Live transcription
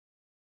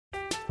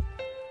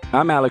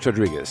I'm Alex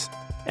Rodriguez.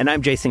 And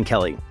I'm Jason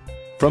Kelly.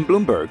 From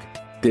Bloomberg,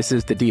 this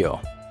is The Deal.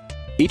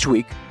 Each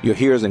week, you'll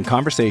hear us in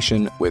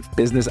conversation with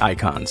business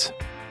icons.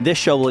 This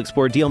show will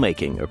explore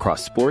deal-making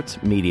across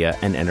sports, media,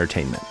 and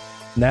entertainment.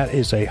 That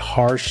is a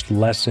harsh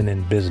lesson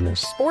in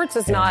business. Sports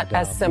is not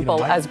as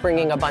simple as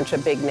bringing a bunch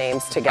of big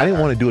names together. I didn't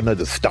want to do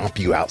another stomp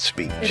you out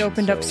speech. It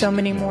opened up so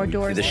many more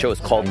doors. The show is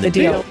called The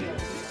Deal.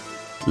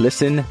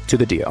 Listen to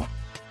The Deal.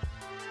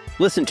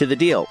 Listen to The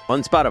Deal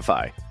on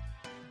Spotify.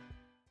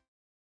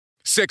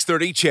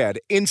 630 CHED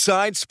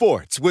Inside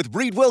Sports with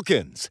Reed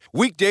Wilkins.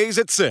 Weekdays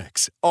at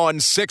 6 on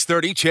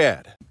 630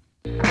 CHED.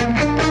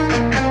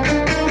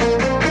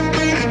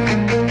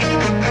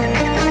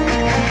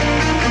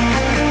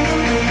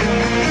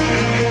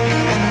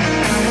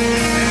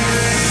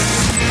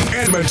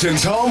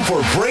 Edmonton's home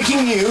for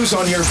breaking news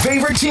on your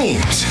favorite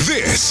teams.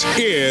 This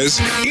is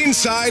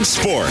Inside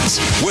Sports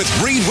with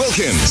Reed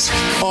Wilkins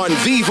on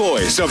the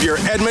voice of your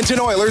Edmonton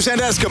Oilers and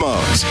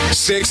Eskimos.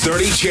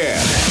 630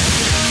 CHED.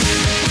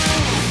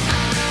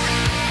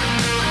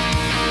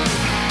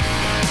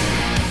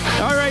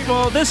 All right,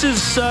 well, this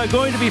is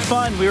going to be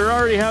fun. We were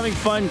already having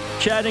fun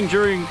chatting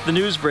during the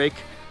news break.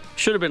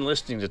 Should have been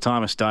listening to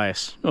Thomas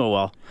Dias. Oh,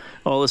 well.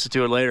 I'll listen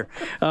to it later.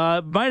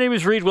 My name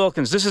is Reed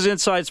Wilkins. This is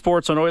Inside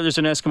Sports on Oilers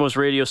and Eskimos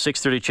Radio,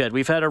 630 CHED.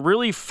 We've had a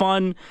really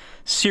fun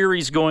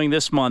series going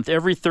this month.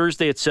 Every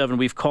Thursday at 7,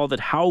 we've called it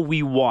How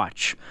We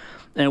Watch.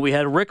 And we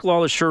had Rick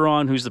LaLacheur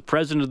on, who's the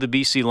president of the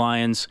BC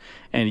Lions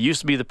and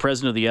used to be the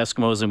president of the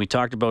Eskimos. And we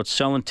talked about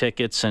selling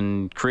tickets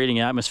and creating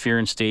atmosphere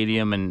in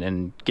stadium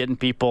and getting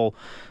people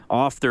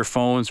off their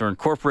phones or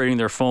incorporating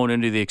their phone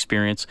into the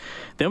experience.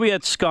 Then we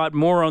had Scott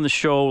Moore on the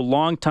show,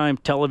 longtime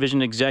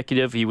television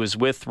executive. He was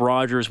with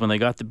Rogers when they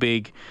got the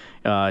big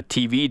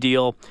TV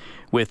deal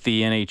with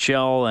the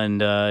NHL,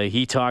 and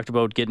he talked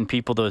about getting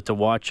people to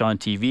watch on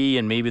TV,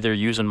 and maybe they're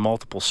using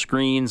multiple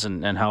screens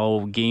and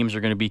how games are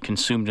going to be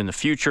consumed in the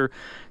future.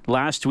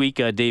 Last week,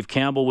 Dave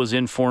Campbell was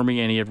in for me,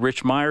 and he had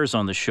Rich Myers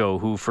on the show,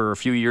 who for a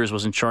few years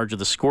was in charge of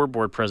the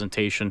scoreboard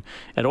presentation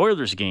at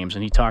Oilers games,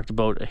 and he talked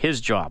about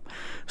his job.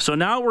 So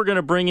now we're going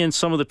to bring in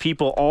some of the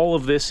people all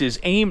of this is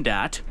aimed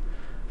at,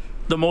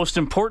 the most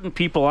important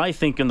people, I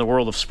think, in the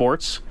world of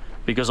sports,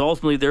 because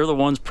ultimately they're the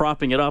ones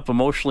propping it up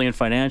emotionally and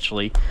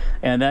financially,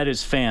 and that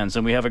is fans.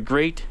 And we have a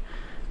great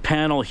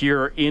panel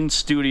here in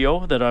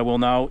studio that I will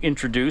now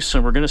introduce,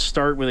 and we're going to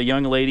start with a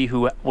young lady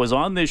who was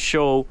on this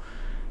show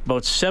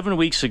about 7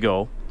 weeks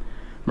ago.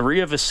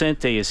 Maria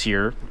Vicente is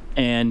here,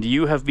 and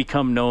you have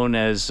become known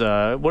as,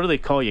 what do they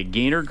call you,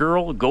 Gainer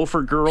Girl?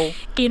 Gopher Girl?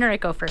 Gainer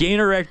at Gopher.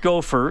 Gainer at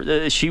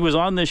Gopher. She was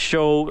on this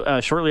show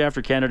shortly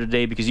after Canada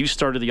Day because you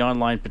started the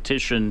online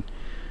petition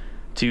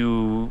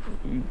to,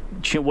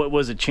 what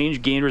was it,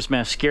 change Gainer's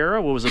mascara?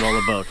 What was it all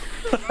about?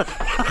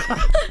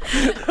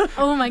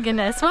 Oh my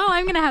goodness. Well,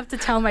 I'm going to have to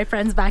tell my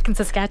friends back in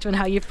Saskatchewan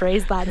how you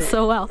phrased that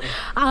so well.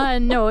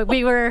 No,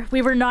 we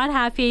were not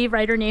happy.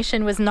 Rider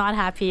Nation was not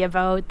happy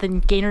about the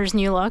Gainer's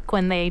new look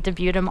when they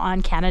debuted him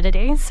on Canada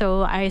Day.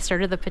 So I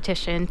started the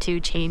petition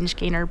to change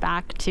Gainer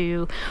back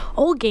to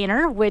old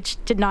Gainer, which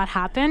did not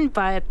happen,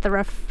 but the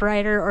Rough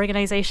Rider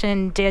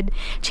organization did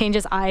change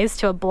his eyes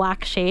to a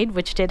black shade,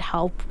 which did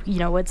help,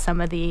 with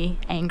some of the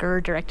anger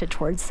directed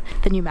towards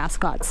the new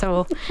mascot.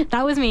 So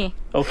that was me.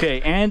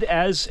 Okay, and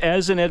as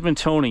an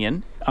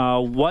Edmontonian,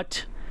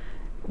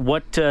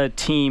 what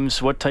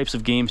teams, what types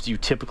of games do you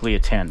typically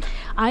attend?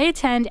 I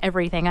attend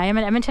everything. I am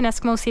an Edmonton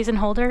Eskimos season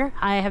holder.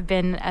 I have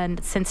been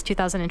since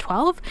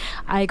 2012.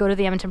 I go to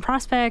the Edmonton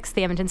Prospects,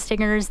 the Edmonton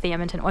Stingers, the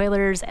Edmonton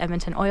Oilers,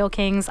 Edmonton Oil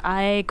Kings.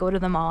 I go to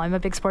them all. I'm a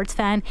big sports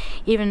fan.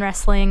 Even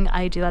wrestling,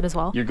 I do that as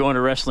well. You're going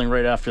to wrestling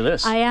right after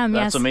this? I am,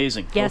 yes. That's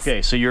amazing. Yes.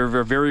 Okay, so you're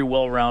a very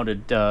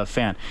well-rounded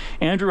fan.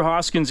 Andrew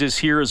Hoskins is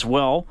here as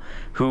well,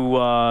 who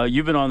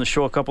you've been on the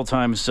show a couple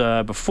times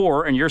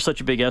before, and you're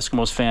such a big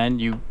Eskimos fan,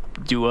 you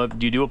do a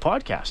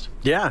podcast.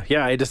 Yeah,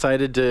 I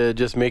decided to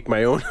just make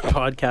my own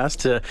podcast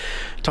to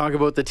talk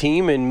about the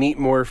team and meet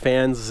more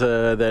fans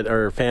that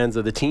are fans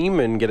of the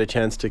team and get a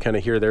chance to kind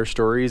of hear their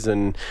stories.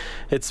 And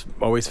it's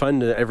always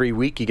fun. Every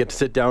week you get to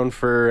sit down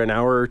for an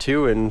hour or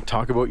two and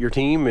talk about your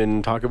team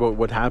and talk about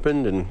what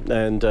happened.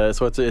 And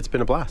so it's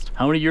been a blast.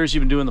 How many years have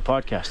you been doing the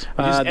podcast?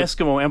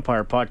 Eskimo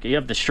Empire podcast. You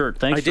have the shirt.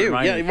 Thanks I for do.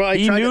 reminding me. Well,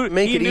 I tried to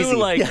make it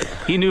easy.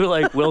 He knew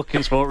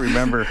Wilkins won't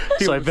remember,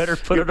 so I better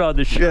put it on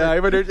the shirt.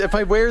 Yeah, if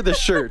I wear the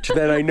shirt,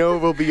 then I know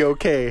we'll be okay.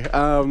 We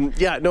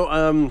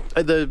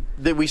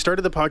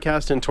started the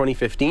podcast in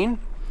 2015.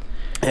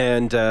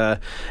 And,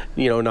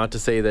 not to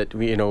say that,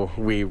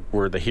 we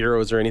were the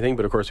heroes or anything,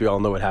 but of course we all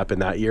know what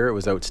happened that year. It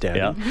was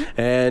outstanding. Yeah.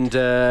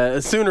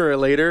 And sooner or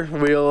later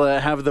we'll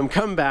have them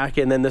come back,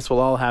 and then this will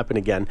all happen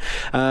again.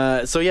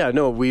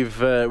 We've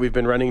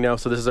been running now,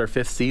 so this is our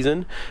 5th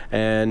season,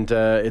 and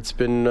it's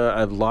been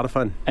a lot of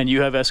fun. And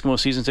you have Eskimo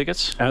season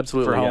tickets?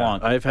 Absolutely. For how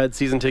long? I've had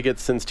season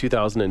tickets since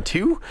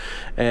 2002,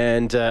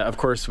 and of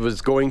course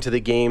was going to the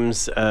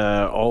games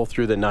all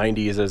through the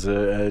 90s as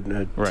a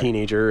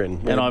teenager.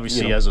 And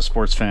obviously as a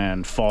sports sports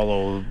fan,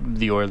 follow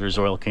the Oilers,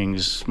 Oil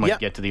Kings, might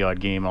get to the odd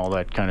game, all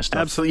that kind of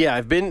stuff. Absolutely, yeah.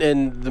 I've been,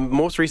 and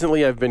most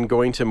recently I've been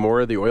going to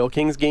more of the Oil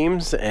Kings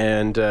games,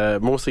 and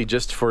mostly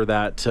just for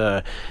that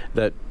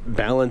that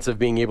balance of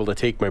being able to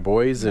take my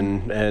boys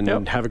and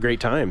have a great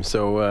time.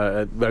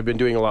 So I've been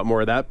doing a lot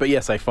more of that. But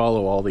yes, I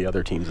follow all the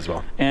other teams as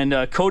well. And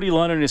Cody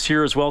London is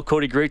here as well.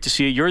 Cody, great to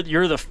see you.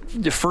 You're the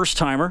first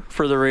timer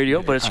for the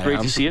radio, but it's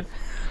great to see you.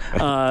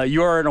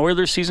 You are an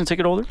Oilers season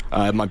ticket holder?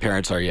 My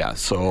parents are, yeah.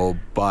 So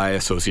by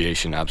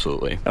association,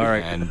 absolutely. All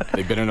right. And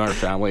they've been in our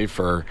family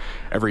for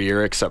every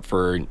year except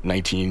for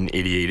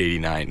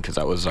 1988-89, because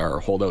that was our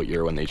holdout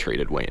year when they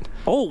traded Wayne.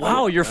 Oh,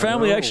 wow. Your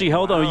family actually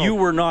held on. You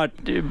were not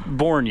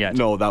born yet.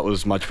 No, that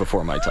was much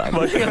before my time.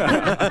 But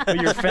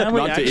your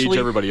family not to age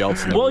everybody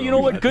else. Well, you know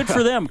what? Good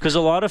for them, because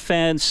a lot of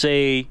fans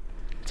say,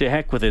 to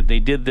heck with it. They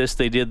did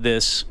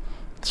this.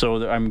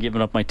 So I'm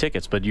giving up my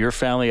tickets, but your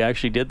family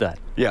actually did that.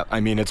 Yeah, I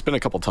mean, it's been a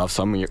couple tough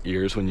some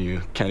years when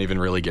you can't even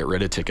really get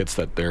rid of tickets,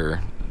 that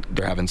they're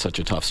having such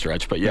a tough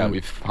stretch. But yeah,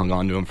 we've hung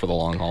on to them for the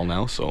long haul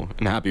now, so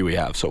I'm happy we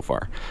have so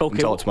far. Okay,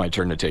 until it's my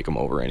turn to take them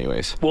over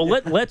anyways. Well,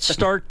 let's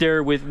start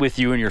there with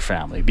you and your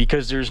family,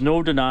 because there's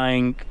no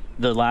denying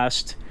the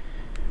last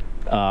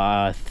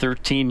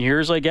 13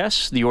 years, I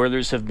guess, the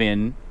Oilers have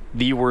been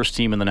the worst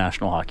team in the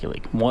National Hockey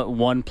League.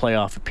 One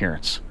playoff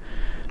appearance.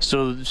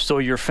 So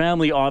your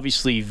family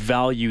obviously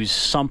values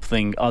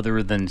something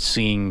other than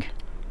seeing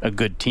a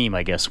good team,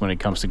 I guess, when it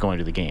comes to going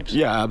to the games.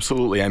 Yeah,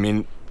 absolutely. I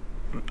mean,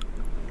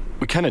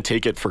 we kind of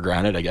take it for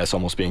granted, I guess,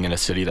 almost being in a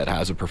city that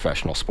has a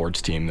professional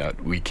sports team,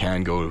 that we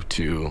can go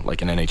to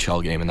like an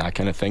NHL game and that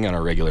kind of thing on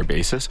a regular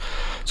basis.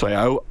 So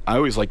I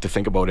always like to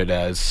think about it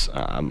as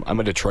I'm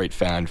a Detroit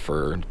fan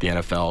for the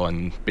NFL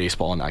and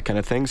baseball and that kind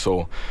of thing.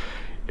 So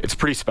it's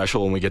pretty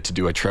special when we get to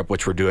do a trip,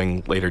 which we're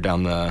doing later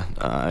down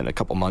in a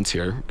couple months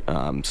here.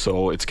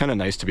 So it's kind of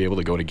nice to be able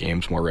to go to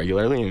games more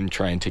regularly and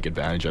try and take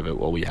advantage of it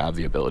while we have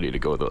the ability to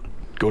go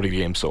to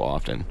games so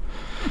often.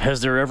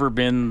 Has there ever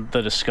been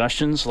the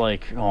discussions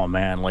like, oh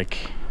man,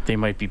 like they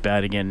might be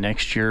bad again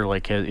next year?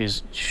 Like,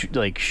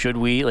 should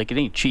we? Like, it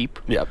ain't cheap.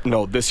 Yeah,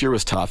 no, this year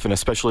was tough, and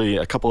especially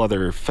a couple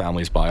other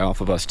families buy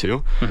off of us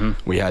too.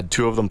 Mm-hmm. We had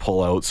 2 of them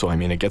pull out, so I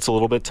mean, it gets a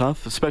little bit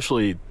tough,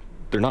 especially.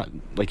 They're not,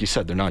 like you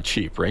said, they're not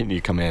cheap, right?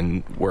 You come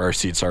in where our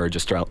seats are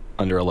just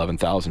under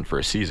 11,000 for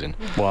a season.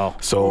 Wow.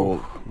 So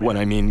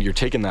when you're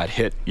taking that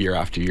hit year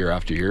after year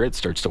after year, it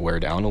starts to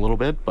wear down a little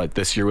bit. But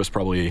this year was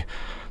probably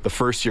the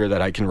first year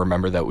that I can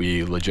remember that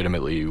we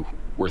legitimately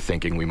were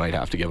thinking we might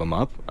have to give them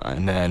up.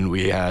 And then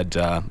we had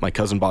my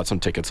cousin bought some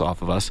tickets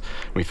off of us.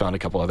 We found a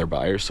couple other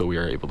buyers, so we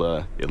were able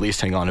to at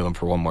least hang on to them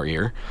for one more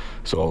year.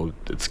 So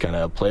it's kind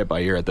of play it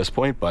by ear at this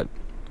point, but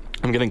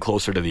I'm getting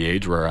closer to the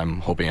age where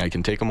I'm hoping I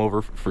can take them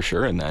over for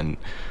sure, and then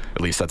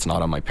at least that's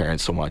not on my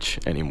parents so much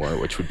anymore,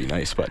 which would be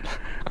nice. But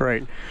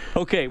right,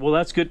 okay, well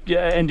that's good.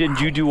 And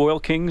did you do Oil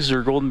Kings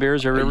or Golden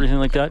Bears or everything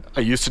like that? I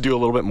used to do a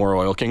little bit more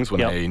Oil Kings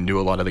when I knew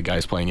a lot of the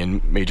guys playing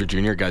in Major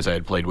Junior, guys I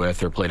had played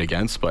with or played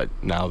against. But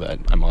now that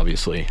I'm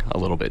obviously a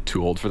little bit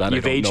too old for that,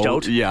 you've aged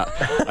out. Yeah,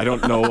 I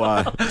don't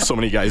know so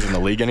many guys in the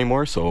league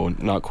anymore, so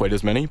not quite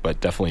as many, but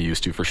definitely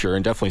used to for sure,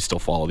 and definitely still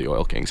follow the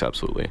Oil Kings.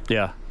 Absolutely.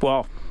 Yeah.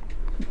 Well.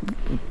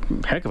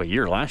 Heck of a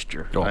year last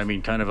year. I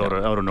mean, kind of out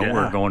of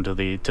nowhere, going to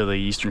the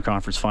Eastern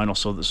Conference Final.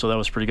 So that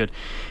was pretty good.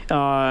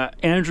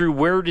 Andrew,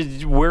 where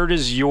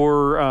does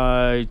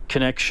your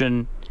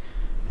connection?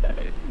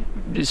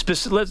 We'll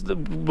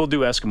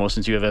do Eskimo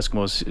since you have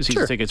Eskimo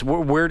season tickets.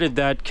 Where did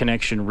that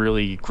connection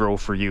really grow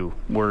for you?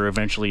 Where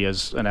eventually,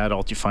 as an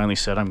adult, you finally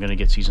said, "I'm going to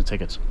get season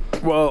tickets."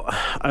 Well,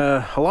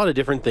 a lot of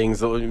different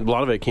things. A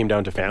lot of it came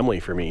down to family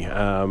for me.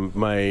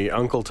 My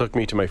uncle took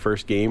me to my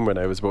first game when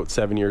I was about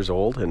 7 years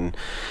old, and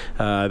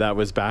that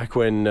was back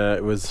when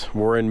it was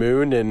Warren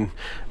Moon and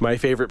my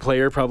favorite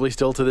player, probably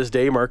still to this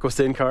day, Marco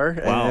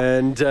Sincar. Wow.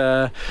 And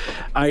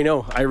I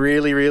know I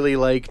really, really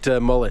liked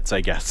mullets.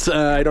 I guess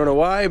I don't know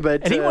why,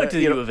 but and he went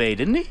to the U of A,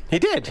 didn't he? He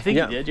did. I think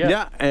he did.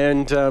 Yeah.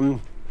 And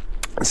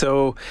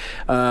so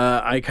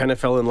I kind of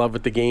fell in love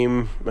with the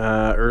game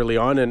early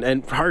on,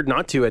 and hard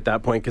not to at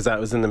that point, because that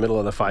was in the middle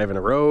of the 5 in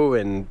a row,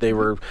 and they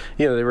were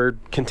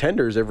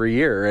contenders every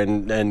year,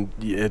 and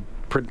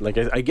like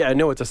I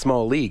know it's a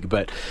small league,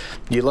 but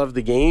you love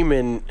the game,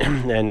 and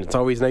it's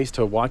always nice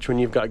to watch when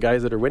you've got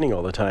guys that are winning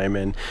all the time.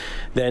 And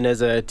then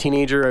as a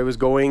teenager, I was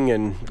going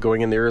in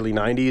the early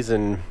 90s,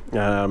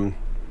 and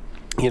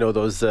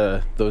those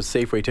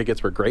Safeway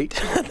tickets were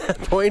great at that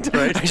point.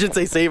 Right. I should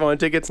say Save On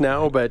tickets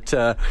now, but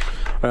it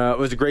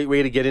was a great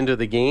way to get into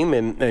the game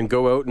and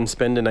go out and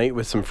spend a night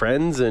with some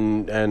friends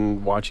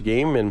and watch a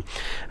game. And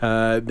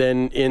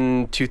then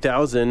in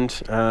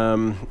 2000,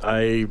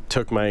 I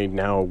took my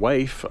now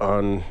wife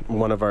on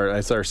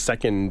as our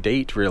second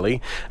date,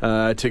 really,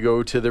 to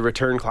go to the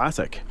Return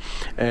Classic.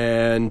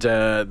 And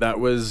it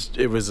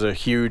was a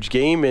huge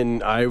game,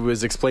 and I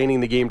was explaining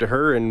the game to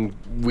her, and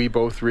we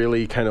both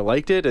really kind of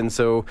liked it. And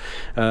so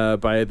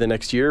by the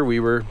next year, we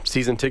were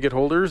season ticket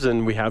holders,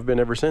 and we have been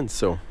ever since.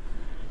 So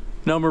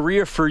now,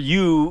 Maria, for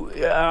you,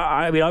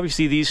 I mean,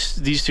 obviously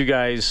these two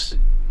guys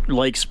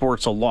like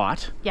sports a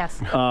lot. Yes.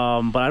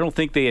 But I don't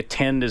think they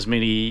attend as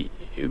many,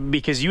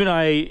 because you and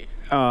I,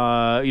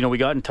 we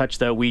got in touch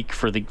that week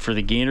for the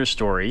Gainer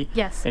story.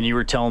 Yes. And you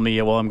were telling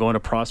me, well, I'm going to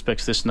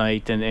Prospects this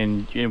night,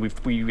 and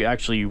we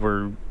actually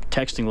were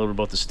texting a little bit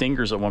about the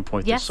Stingers at one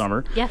point this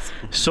summer. Yes.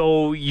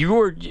 So are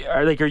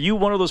you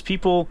one of those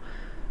people?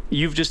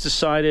 You've just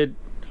decided,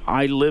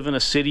 I live in a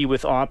city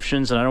with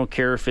options, and I don't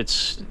care if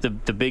it's the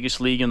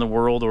biggest league in the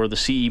world or the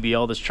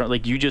CEBL that's trying.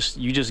 Like, you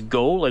just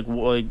go. Like,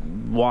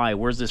 why?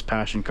 Where's this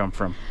passion come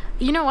from?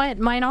 You know what?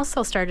 Mine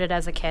also started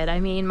as a kid. I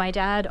mean, my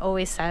dad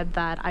always said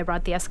that I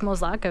brought the Eskimos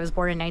luck. I was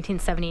born in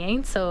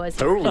 1978, so as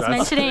you were just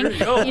mentioning,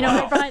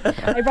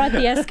 I brought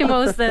the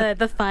Eskimos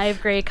the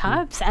 5 Grey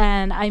Cups,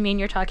 and I mean,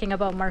 you're talking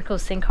about Marco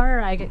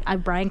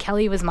Sinkar. Brian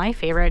Kelly was my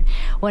favorite.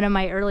 One of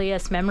my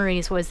earliest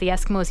memories was the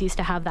Eskimos used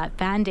to have that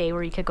fan day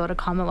where you could go to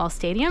Commonwealth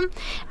Stadium,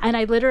 and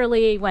I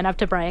literally went up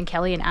to Brian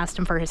Kelly and asked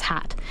him for his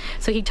hat.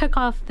 So he took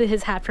off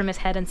his hat from his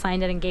head and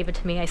signed it and gave it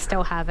to me. I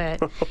still have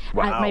it at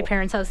my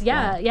parents' house.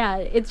 Yeah.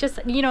 It's just,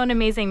 an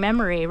amazing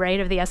memory, right,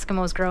 of the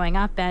Eskimos growing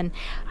up. And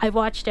I've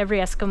watched every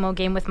Eskimo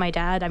game with my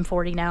dad. I'm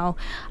 40 now.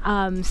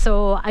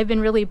 So I've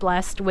been really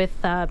blessed with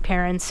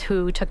parents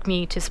who took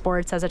me to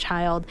sports as a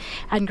child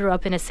and grew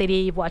up in a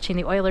city watching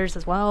the Oilers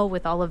as well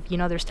with all of,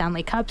 their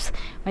Stanley Cups.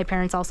 My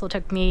parents also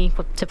took me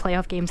to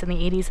playoff games in the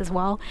 80s as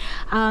well.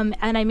 And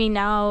I mean,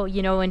 now,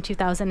 in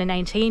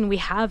 2019, we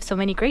have so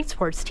many great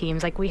sports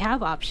teams. Like, we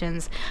have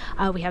options.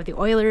 We have the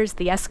Oilers,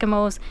 the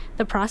Eskimos.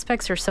 The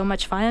Prospects are so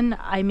much fun.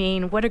 I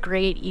mean, what a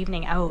great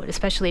evening out,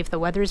 especially if the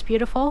weather is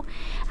beautiful.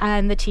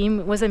 And the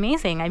team was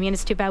amazing. I mean,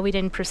 it's too bad we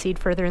didn't proceed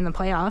further in the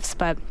playoffs,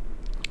 but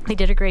they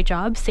did a great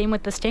job. Same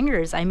with the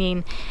Stingers. I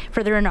mean,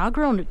 for their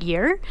inaugural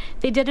year,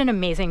 they did an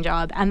amazing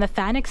job. And the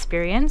fan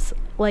experience,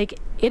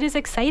 it is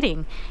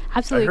exciting.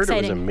 Absolutely exciting. I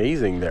heard it was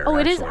amazing there. Oh,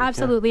 actually. It is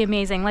absolutely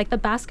amazing. Like, the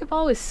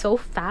basketball is so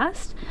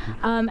fast.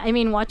 I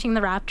mean, watching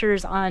the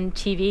Raptors on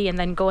TV and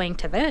then going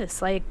to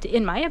this,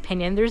 in my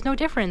opinion, there's no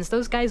difference.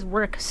 Those guys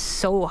work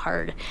so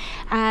hard.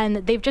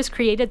 And they've just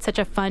created such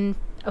a fun,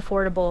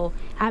 affordable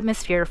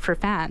atmosphere for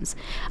fans.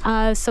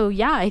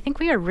 I think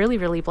we are really,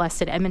 really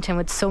blessed at Edmonton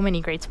with so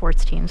many great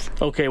sports teams.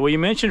 Okay, well, you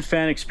mentioned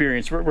fan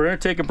experience. We're going to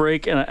take a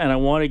break, and I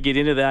want to get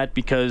into that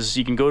because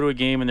you can go to a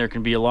game and there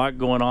can be a lot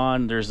going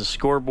on. There's the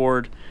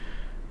scoreboard.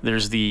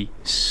 There's the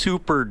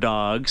Super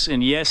Dogs.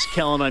 And yes,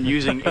 Kellen, I'm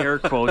using air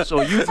quotes.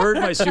 Oh, you've heard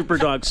my Super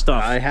Dog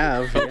stuff. I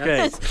have.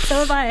 Okay. So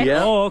have I.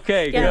 Yeah. Oh,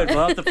 okay. Yeah. Good.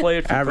 We'll have to play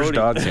it for Average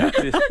Cody. dogs.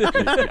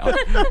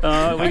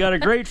 We got a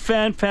great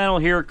fan panel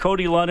here.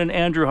 Cody London,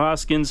 Andrew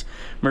Hoskins,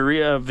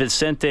 Maria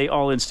Vicente,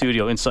 all in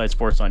studio. Inside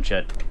Sports on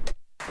Ched.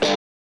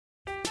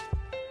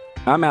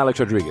 I'm Alex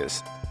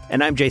Rodriguez.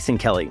 And I'm Jason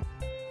Kelly.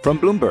 From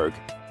Bloomberg,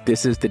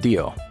 this is The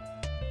Deal.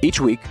 Each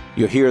week,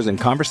 you'll hear us in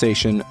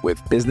conversation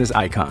with business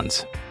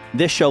icons.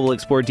 This show will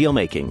explore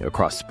deal-making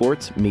across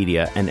sports,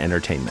 media, and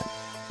entertainment.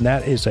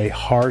 That is a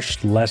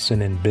harsh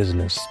lesson in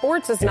business.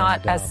 Sports is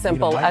not as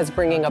simple as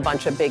bringing a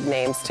bunch of big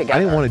names together. I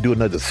didn't want to do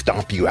another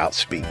stomp you out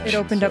speech. It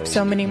opened up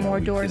so many more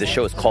doors. The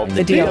show is called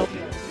The Deal.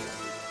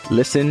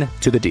 Listen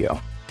to The Deal.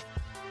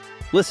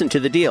 Listen to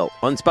The Deal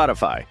on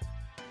Spotify.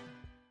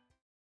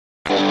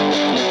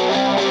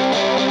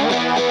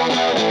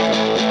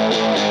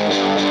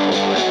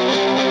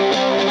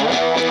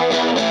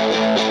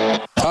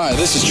 Hi,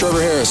 this is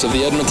Trevor Harris of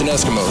the Edmonton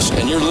Eskimos,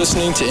 and you're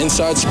listening to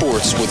Inside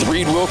Sports with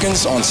Reed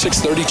Wilkins on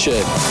 630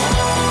 CHED.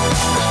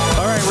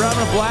 All right, we're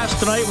having a blast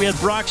tonight. We had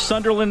Brock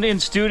Sunderland in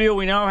studio.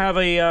 We now have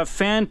a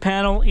fan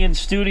panel in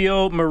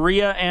studio.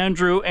 Maria,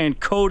 Andrew, and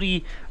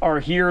Cody are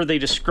here. They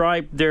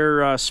describe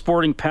their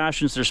sporting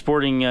passions, their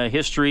sporting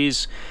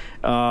histories,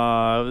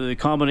 the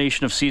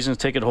combination of season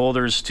ticket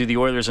holders to the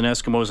Oilers and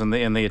Eskimos,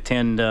 and they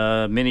attend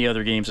many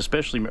other games,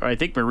 especially, I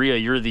think, Maria,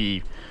 you're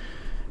the...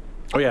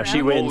 Oh yeah,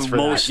 she wins for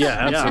most.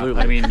 That. Yeah,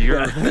 absolutely. I mean,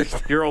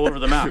 you're all over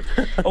the map.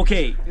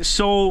 Okay,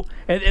 so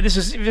and this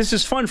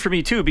is fun for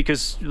me too,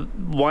 because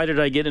why did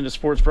I get into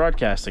sports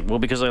broadcasting? Well,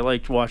 because I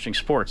liked watching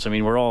sports. I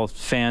mean, we're all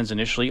fans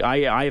initially.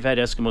 I've had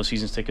Eskimo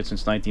seasons tickets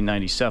since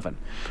 1997.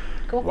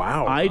 Cool.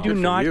 Wow. I do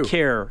not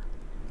care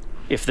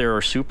if there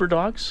are super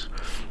dogs.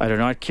 I do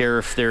not care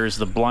if there's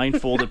the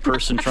blindfolded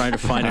person trying to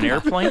find an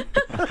airplane.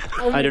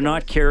 I do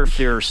not care if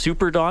there are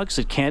super dogs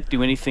that can't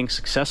do anything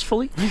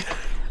successfully.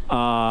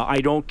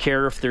 I don't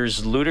care if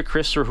there's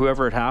Ludacris or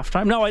whoever at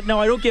halftime. No,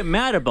 I don't get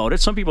mad about it.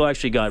 Some people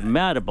actually got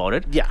mad about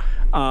it. Yeah.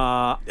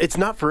 It's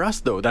not for us,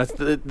 though.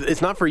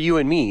 It's not for you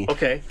and me.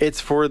 Okay. It's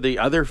for the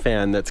other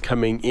fan that's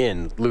coming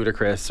in,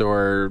 Ludacris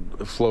or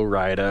Flo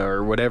Rida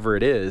or whatever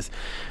it is.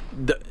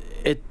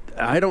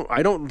 I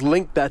don't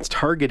link that's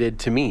targeted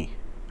to me.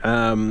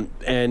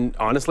 And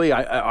honestly,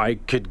 I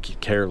could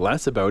care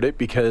less about it,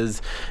 because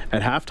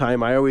at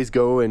halftime I always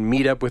go and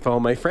meet up with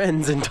all my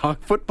friends and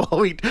talk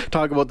football. We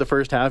talk about the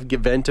first half,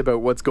 vent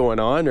about what's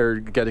going on or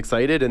get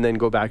excited, and then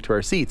go back to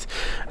our seats.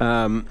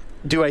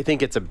 Do I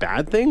think it's a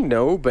bad thing?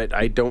 No, but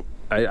I don't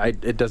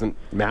it doesn't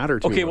matter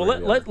to me. Okay,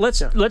 well,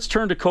 let's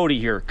turn to Cody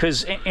here,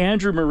 because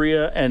Andrew,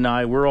 Maria, and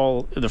I, we're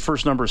all, the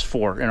first number is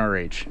 4 in our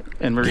age.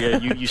 And Maria,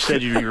 you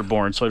said you were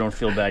born, so I don't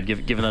feel bad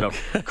giving that up.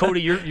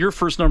 Cody, your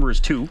first number is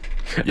 2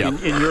 in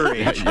your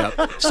age.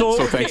 Yep.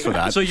 So thanks for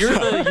that. So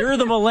you're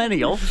the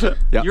millennial.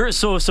 Yep.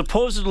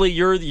 Supposedly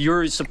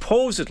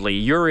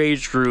your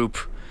age group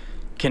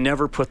can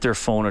never put their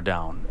phone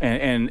down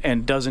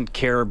and doesn't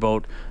care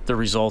about the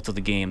result of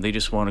the game. They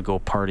just want to go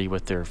party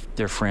with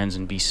their friends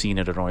and be seen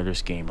at an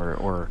Oilers game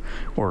or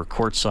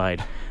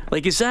courtside.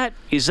 Like, is that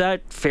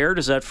fair?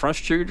 Does that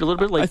frustrate you a little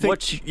bit? Like,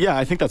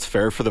 I think that's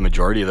fair for the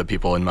majority of the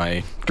people in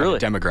my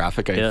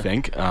demographic. I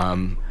think.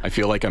 I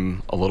feel like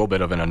I'm a little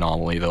bit of an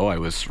anomaly, though. I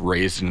was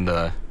raised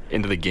into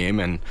the game,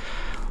 and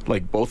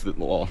like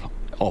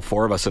all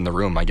 4 of us in the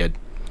room,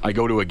 I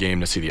go to a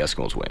game to see the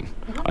Eskimos win.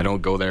 I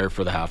don't go there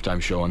for the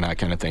halftime show and that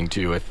kind of thing,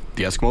 too. If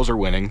the Eskimos are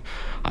winning,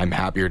 I'm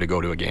happier to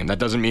go to a game. That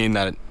doesn't mean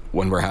that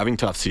when we're having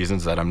tough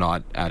seasons that I'm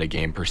not at a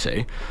game per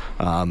se.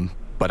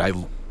 But I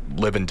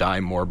live and die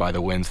more by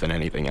the wins than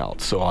anything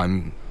else. So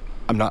I'm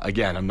not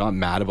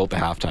mad about the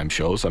halftime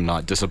shows. I'm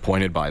not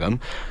disappointed by them.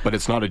 But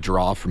it's not a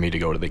draw for me to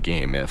go to the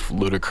game. If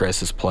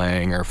Ludacris is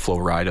playing or Flo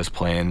Rida's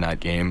playing that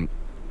game,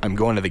 I'm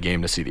going to the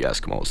game to see the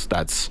Eskimos.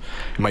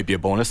 It might be a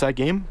bonus that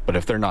game, but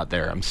if they're not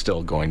there, I'm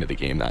still going to the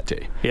game that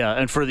day. Yeah,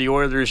 and for the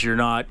Oilers, you're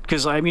not,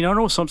 because I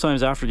know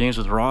sometimes after games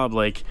with Rob,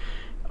 like,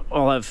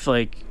 I'll have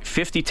like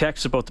 50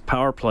 texts about the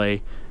power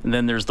play, and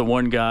then there's the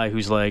one guy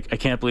who's like, I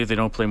can't believe they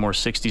don't play more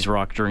 60s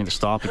rock during the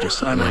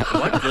stoppages. I'm like,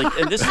 what?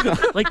 And this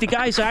is like, the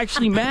guy's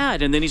actually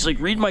mad, and then he's like,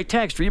 read my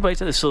text.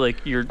 So like,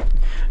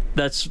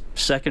 that's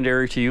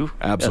secondary to you.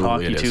 Absolutely, at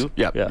hockey it is. Too.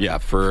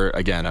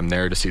 Yeah. I'm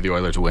there to see the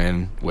Oilers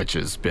win, which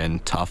has been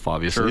tough,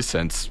 obviously,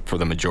 for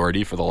the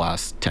majority for the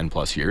last 10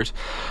 plus years.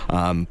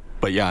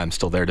 But yeah, I'm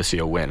still there to see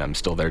a win. I'm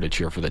still there to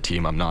cheer for the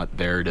team. I'm not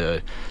there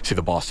to see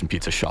the Boston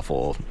Pizza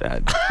Shuffle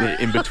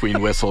in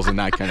between whistles and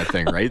that kind of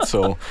thing, right?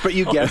 So, but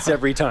you guess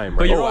every time,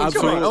 right?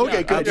 Absolutely.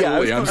 Okay, good.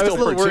 Absolutely. Yeah, I'm still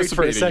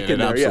participating in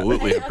it.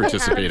 Absolutely,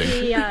 participating.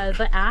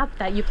 The app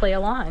that you play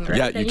along, right?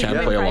 Yeah, you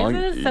can play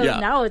along. So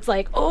now it's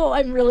like, oh,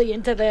 I'm really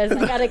into this.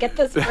 I gotta get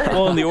this.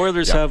 Well, and the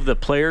Oilers have the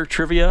player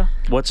trivia.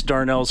 What's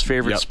Darnell's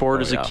favorite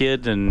sport as a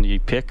kid, and you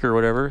pick or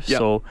whatever.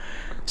 Yep.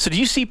 So do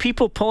you see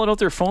people pulling out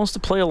their phones to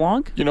play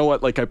along? You know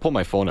what? Like, I pull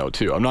my phone out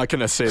too. I'm not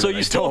going to say that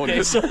I don't.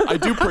 Okay, I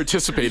do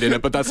participate in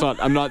it, but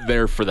I'm not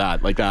there for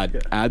that. Like,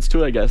 that adds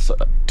to it, I guess,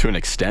 to an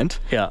extent.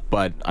 Yeah.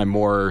 But I'm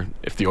more,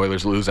 if the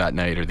Oilers lose that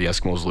night or the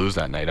Eskimos lose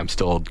that night, I'm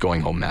still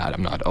going home mad.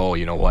 I'm not,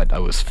 you know what? I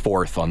was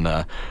 4th on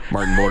the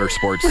Martin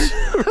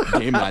Motorsports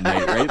game that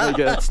night, right? Like,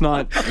 that's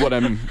not what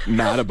I'm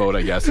mad about,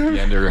 I guess, at the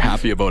end, or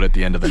happy about at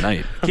the end of the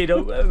night. Okay,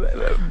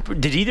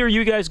 did either of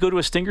you guys go to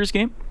a Stingers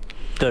game?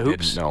 The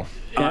hoops? No.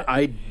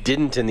 I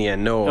didn't in the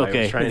end, no.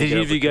 Okay. Did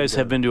any of you guys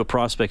have been to a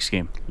Prospects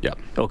game? Yeah.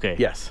 Okay.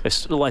 Yes.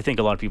 I think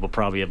a lot of people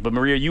probably have. But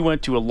Maria, you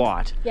went to a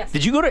lot. Yes.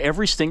 Did you go to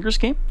every Stingers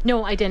game?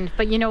 No, I didn't.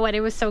 But you know what?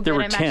 It was so There good.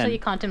 were I'm 10. actually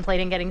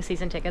contemplating getting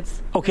season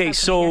tickets. Okay,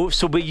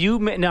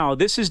 now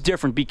this is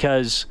different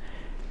because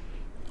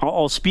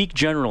I'll speak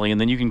generally, and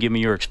then you can give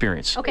me your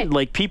experience. Okay.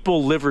 Like,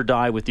 people live or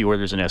die with the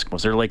Oilers and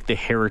Eskimos. They're like the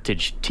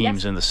heritage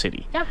teams in the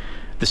city. Yep.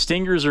 The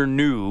Stingers are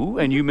new,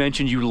 and you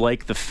mentioned you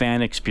like the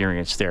fan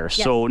experience there. Yes.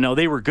 So, now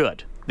they were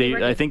good.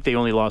 I think they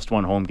only lost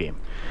one home game.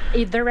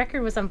 Their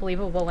record was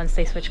unbelievable once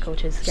they switched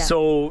coaches. Yeah.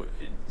 So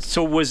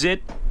was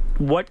it,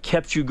 what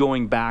kept you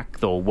going back,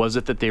 though? Was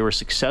it that they were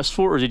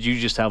successful, or did you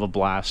just have a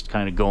blast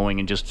kind of going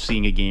and just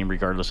seeing a game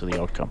regardless of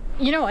the outcome?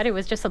 You know what? It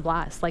was just a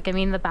blast. Like, I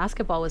mean, the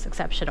basketball was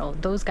exceptional.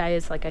 Those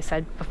guys, like I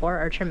said before,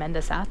 are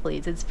tremendous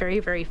athletes. It's very,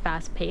 very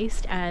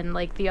fast-paced, and,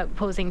 like, the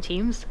opposing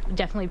teams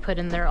definitely put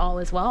in their all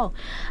as well.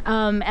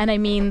 And, I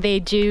mean, they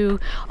do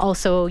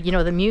also,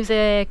 the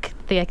music.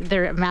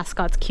 Their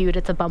mascot's cute.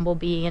 It's a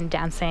bumblebee and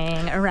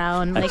dancing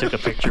around. I took a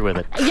picture with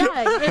it.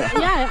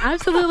 Yeah,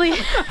 absolutely.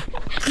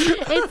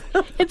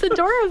 It's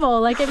adorable.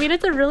 Like, I mean,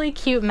 it's a really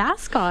cute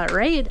mascot,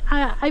 right?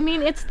 I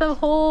mean, it's the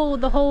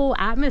whole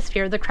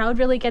atmosphere. The crowd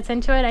really gets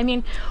into it. I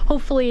mean,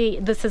 hopefully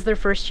this is their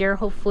first year.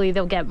 Hopefully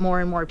they'll get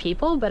more and more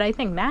people. But I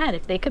think, man,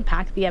 if they could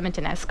pack the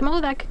Edmonton Expo,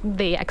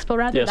 the Expo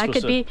rather,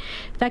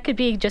 that could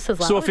be just as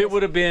loud. So if it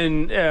would have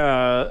been,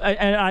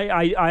 and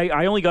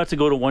I only got to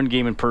go to one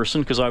game in person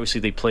because obviously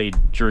they played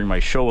during my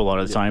show a lot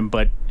of the time,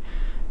 but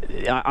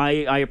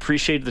I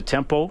appreciated the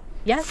tempo.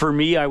 Yes. For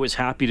me, I was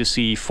happy to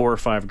see 4 or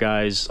 5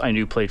 guys I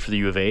knew played for the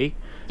U of A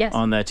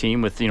on that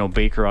team, with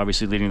Baker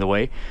obviously leading the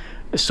way.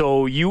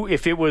 So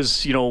if it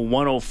was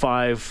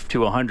 105 to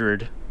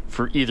 100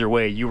 for either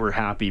way, you were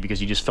happy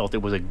because you just felt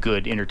it was a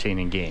good,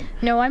 entertaining game.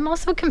 No, I'm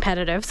also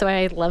competitive, so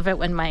I love it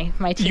when my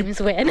teams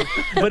win.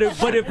 But if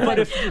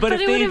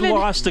they'd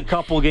lost a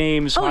couple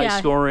games, high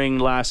scoring,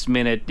 last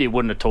minute, it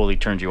wouldn't have totally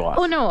turned you off.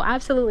 Oh no,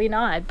 absolutely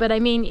not. But I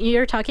mean,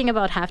 you're talking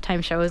about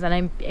halftime shows, and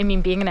I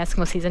mean, being an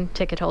Eskimo season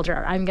ticket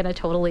holder, I'm gonna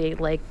totally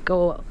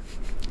go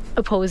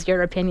oppose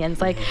your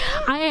opinions. Like,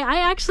 I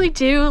actually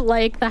do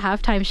like the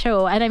halftime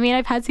show. And I mean,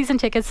 I've had season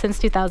tickets since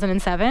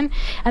 2007.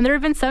 And there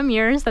have been some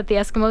years that the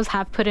Eskimos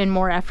have put in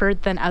more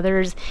effort than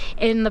others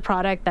in the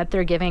product that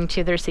they're giving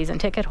to their season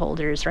ticket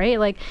holders, right?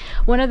 Like,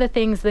 one of the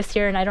things this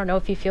year, and I don't know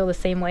if you feel the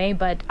same way,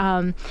 but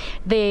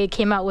they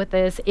came out with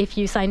this, if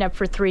you signed up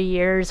for 3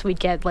 years, we'd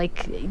get,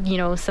 like, you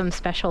know, some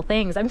special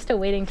things. I'm still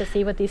waiting to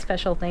see what these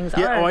special things are.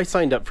 Yeah, I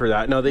signed up for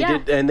that. No, they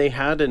did, and they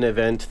had an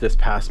event this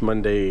past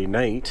Monday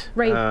night.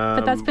 Right,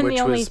 but that's been the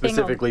only which was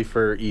specifically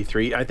for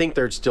E3. I think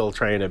they're still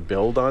trying to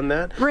build on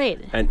that. Right.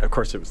 And of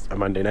course, it was a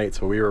Monday night,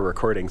 so we were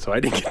recording, so I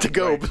didn't get to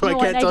go. Right. So I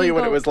can't tell you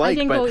what it was like. I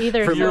didn't go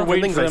either. For you're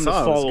waiting for them to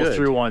follow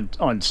through through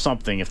on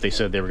something if they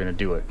said they were going to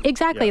do it.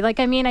 Exactly. Yeah. Like,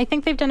 I mean, I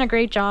think they've done a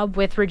great job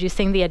with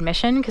reducing the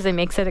admission because it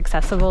makes it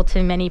accessible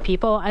to many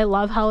people. I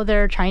love how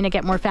they're trying to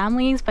get more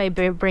families by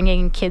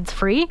bringing kids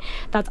free.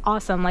 That's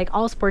awesome. Like,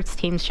 all sports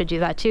teams should do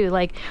that too.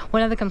 Like,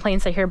 one of the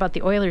complaints I hear about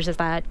the Oilers is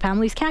that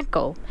families can't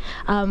go,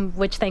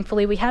 which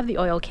thankfully we have the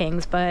Oil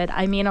Kings. But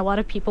I mean, a lot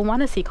of people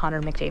want to see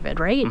Connor McDavid,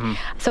 right?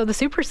 So the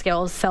Super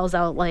Skills sells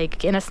out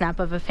like in a snap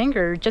of a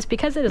finger just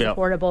because it is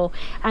affordable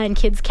and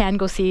kids can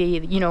go see,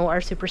 you know, our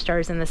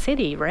superstars in the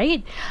city,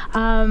 right?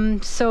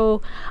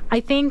 So I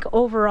think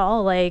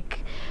overall,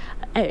 like,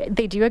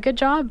 they do a good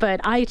job,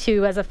 but I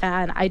too, as a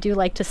fan, I do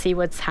like to see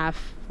what's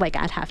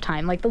at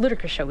halftime. Like, the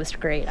Ludacris show was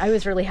great. I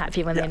was really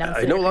happy when they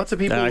announced it. I know lots of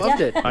people loved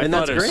it, and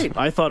that's great.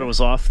 I thought it was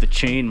off the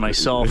chain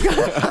myself.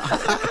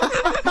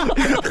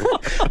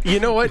 You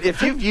know what?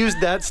 If you've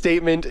used that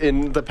statement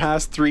in the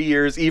past 3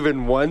 years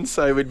even once,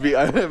 I would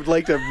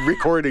like a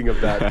recording of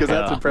that because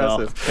that's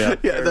impressive. Well,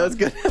 that was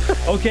good.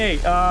 Okay,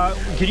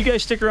 can you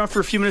guys stick around for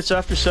a few minutes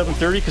after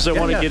 7:30 because I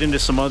want to get into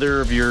some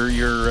other of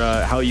your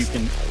how you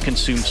can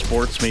consume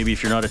sports, maybe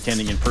if you're not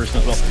attending in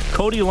person as well.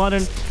 Cody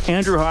Lunnon,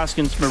 Andrew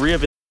Hoskins, Maria.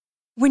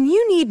 When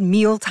you need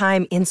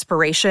mealtime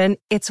inspiration,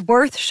 it's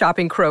worth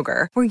shopping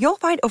Kroger, where you'll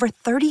find over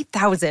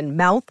 30,000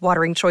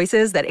 mouth-watering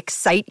choices that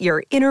excite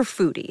your inner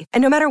foodie.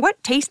 And no matter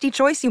what tasty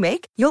choice you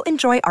make, you'll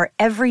enjoy our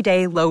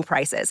everyday low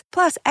prices,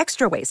 plus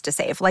extra ways to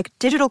save, like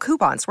digital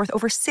coupons worth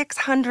over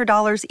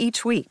 $600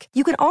 each week.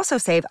 You can also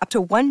save up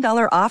to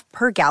 $1 off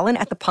per gallon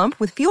at the pump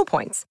with fuel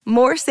points.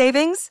 More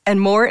savings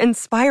and more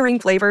inspiring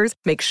flavors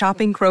make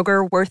shopping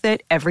Kroger worth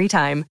it every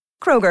time.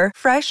 Kroger,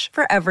 fresh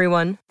for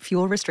everyone.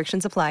 Fuel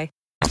restrictions apply.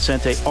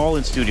 Sente, all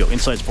in studio,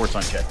 Inside Sports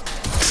on Ched.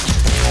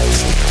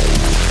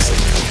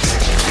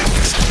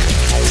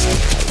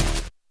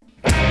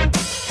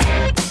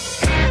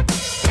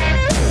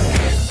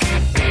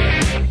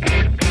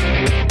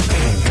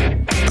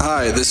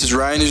 Hi, this is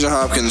Ryan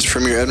Nugent-Hopkins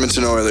from your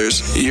Edmonton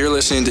Oilers. You're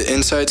listening to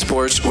Inside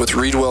Sports with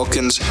Reed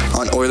Wilkins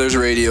on Oilers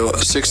Radio,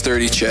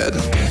 630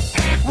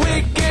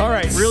 Ched. All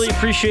right, really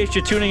appreciate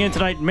you tuning in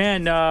tonight.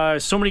 Man,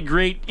 so many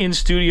great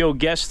in-studio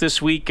guests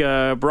this week.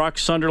 Brock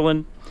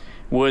Sunderland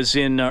was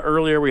in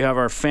earlier. We have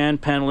our fan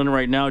panel in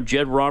right now.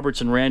 Jed Roberts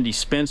and Randy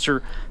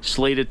Spencer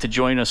slated to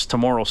join us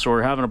tomorrow, so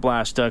we're having a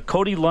blast.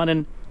 Cody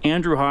Lunnon,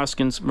 Andrew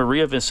Hoskins,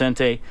 Maria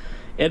Vicente,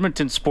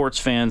 Edmonton sports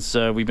fans.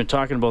 We've been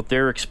talking about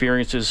their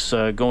experiences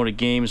going to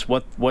games,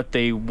 what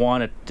they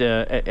want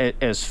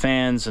as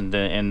fans,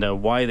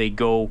 and why they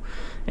go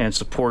and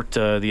support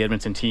the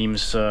Edmonton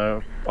teams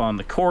on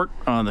the court,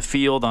 on the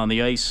field, on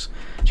the ice.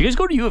 Did you guys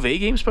go to U of A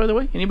games, by the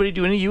way? Anybody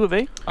do any U of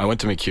A? I went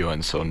to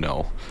McEwen, so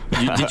no.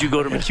 Did you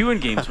go to McEwen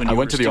games when you I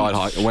went to the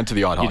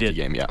odd hockey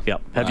game, yeah.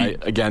 Yep. Have you?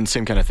 Again,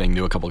 same kind of thing.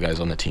 Knew a couple guys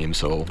on the team,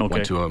 so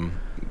went to them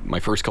my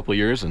first couple of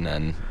years, and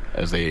then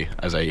as I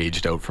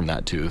aged out from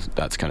that too,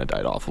 that's kind of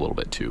died off a little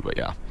bit too. But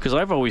yeah, because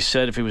I've always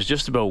said if it was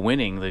just about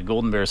winning, the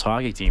Golden Bears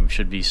hockey team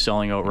should be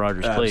selling out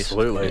Rogers Place.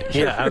 Absolutely,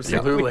 yeah,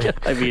 absolutely.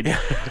 I mean,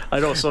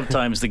 I know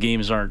sometimes the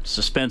games aren't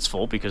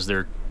suspenseful because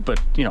but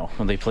you know,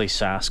 when they play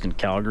Sask and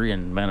Calgary,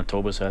 and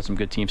Manitoba's had some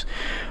good teams.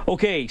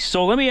 Okay,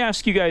 so let me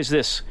ask you guys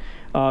this,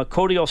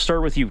 Cody. I'll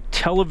start with you.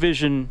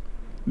 Television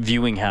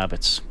viewing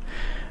habits.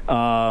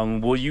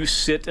 Will you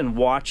sit and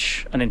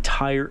watch an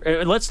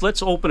entire?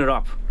 Let's open it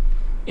up.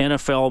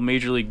 NFL,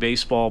 Major League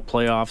Baseball,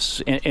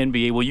 playoffs,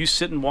 NBA. Will you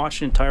sit and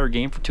watch an entire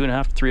game for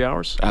 2.5 to 3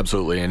 hours?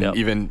 Absolutely,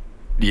 and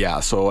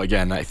So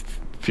again, I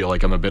feel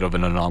like I'm a bit of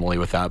an anomaly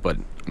with that, but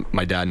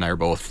my dad and I are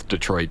both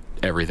Detroit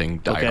everything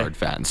diehard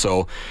fans.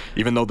 So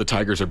even though the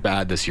Tigers are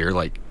bad this year,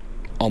 like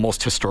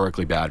almost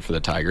historically bad for the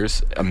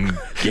Tigers,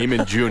 game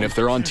in June, if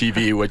they're on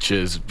TV, which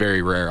is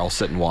very rare, I'll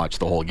sit and watch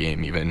the whole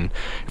game, even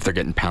if they're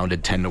getting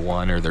pounded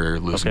 10-1 or they're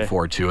losing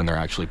 4-2 and they're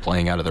actually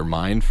playing out of their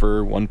mind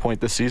for 1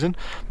 point this season.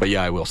 But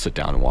yeah, I will sit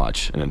down and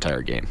watch an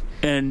entire game.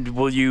 And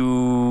will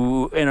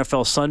you,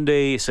 NFL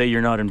Sunday, say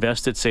you're not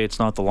invested, say it's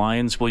not the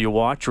Lions, will you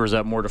watch, or is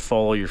that more to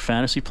follow your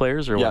fantasy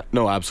players? Or what?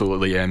 No,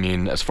 absolutely. I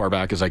mean, as far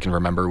back as I can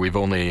remember,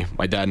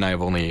 my dad and I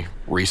have only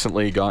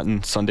recently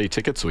gotten Sunday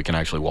tickets so we can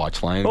actually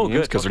watch Lions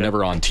games because they're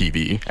never on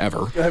TV,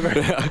 ever.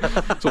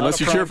 So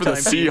unless you cheer for the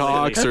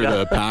Seahawks or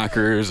the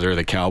Packers or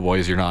the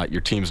Cowboys,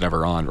 your team's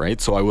never on,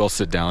 right? So I will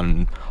sit down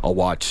and I'll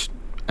watch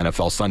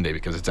NFL Sunday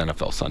because it's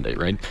NFL Sunday,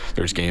 right?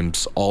 There's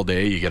games all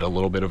day. You get a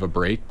little bit of a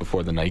break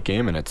before the night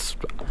game, and it's,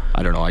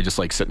 I don't know, I just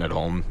like sitting at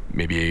home,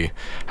 maybe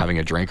having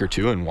a drink or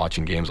two and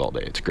watching games all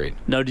day. It's great.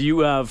 Now, do you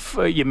have,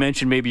 you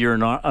mentioned maybe you're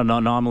an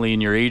anomaly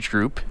in your age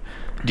group.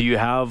 Do you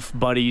have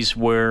buddies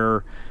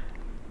where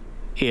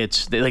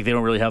it's they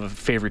don't really have a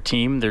favorite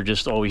team? They're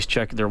just always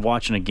they're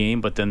watching a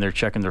game, but then they're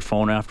checking their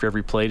phone after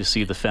every play to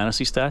see the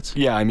fantasy stats?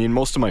 Yeah, I mean,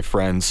 most of my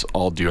friends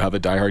all do have a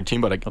diehard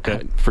team, but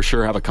I for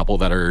sure have a couple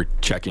that are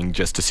checking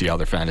just to see how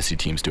their fantasy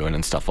team's doing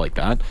and stuff like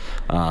that.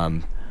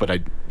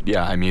 But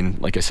I mean,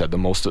 like I said, the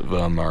most of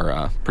them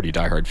are pretty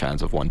diehard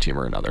fans of one team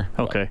or another.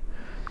 Okay.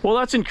 Well,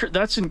 that's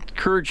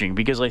encouraging,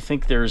 because I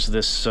think there's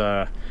this,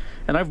 and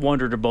I've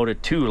wondered about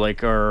it too,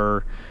 like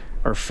are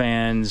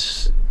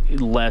fans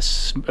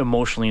less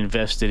emotionally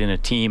invested in a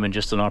team and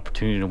just an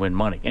opportunity to win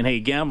money? And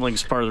hey,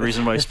 gambling's part of the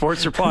reason why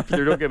sports are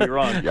popular, don't get me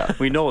wrong. Yeah.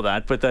 We know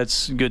that, but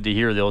that's good to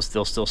hear. They'll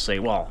still say,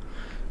 well,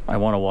 I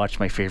want to watch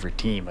my favorite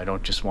team. I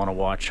don't just want to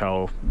watch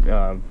how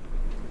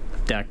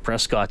Dak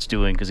Prescott's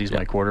doing because he's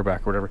my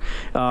quarterback or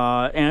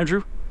whatever.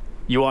 Andrew,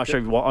 you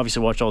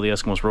obviously watch all the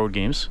Eskimos road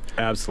games.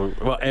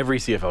 Absolutely. Well, every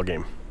CFL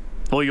game.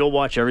 Well, you'll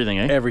watch everything,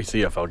 eh? Every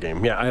CFL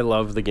game. Yeah, I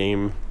love the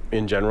game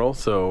in general,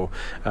 so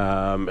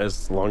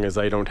as long as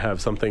I don't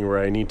have something where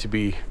I need to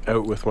be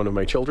out with one of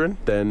my children,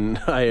 then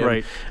I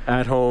am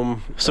at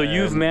home. So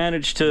you've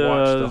managed to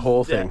watch the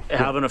whole thing.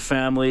 Having a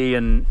family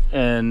and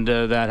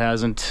that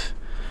hasn't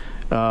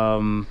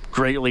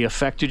greatly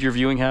affected your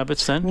viewing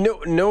habits then?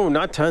 No,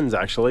 not tons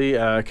actually,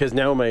 because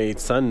now my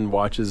son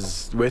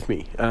watches with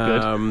me.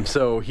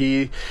 So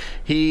he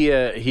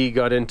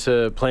got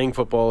into playing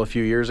football a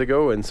few years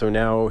ago, and so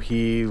now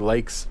he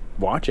likes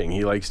watching.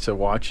 He likes to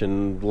watch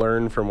and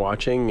learn from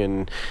watching,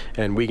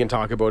 and we can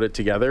talk about it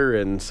together.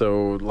 And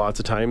so lots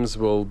of times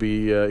we'll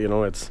be,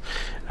 it's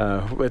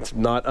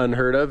not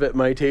unheard of at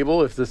my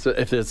table if there's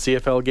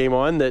CFL game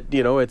on that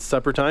it's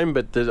supper time,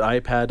 but the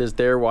iPad is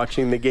there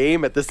watching the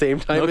game at the same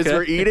time as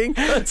we're eating,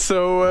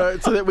 so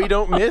that we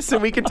don't miss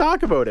and we can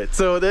talk about it.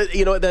 So that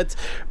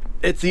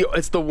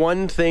it's the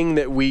one thing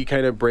that we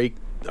kind of break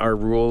our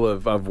rule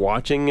of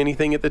watching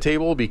anything at the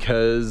table,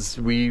 because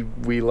we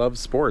love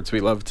sports. We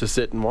love to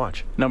sit and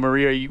watch. Now,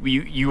 Maria,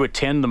 you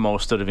attend the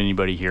most out of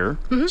anybody here.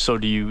 Mm-hmm. So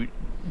do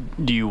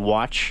you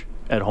watch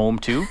at home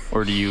too,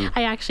 or do you?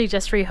 I actually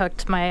just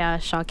rehooked my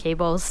Shaw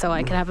cables so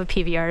I can have a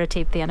PVR to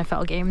tape the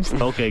NFL games.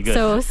 Okay,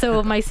 good.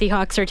 So my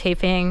Seahawks are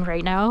taping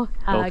right now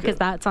because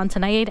that's on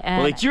tonight.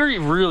 And like, you're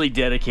really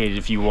dedicated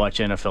if you watch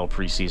NFL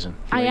preseason.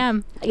 I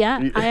am.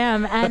 Yeah, I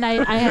am. And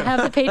I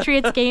have the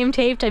Patriots game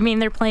taped. I mean,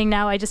 they're playing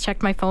now. I just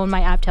checked my phone.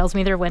 My app tells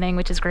me they're winning,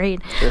 which is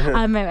great.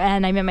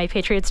 And I'm in my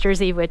Patriots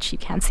jersey, which you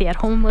can't see at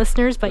home,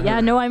 listeners. But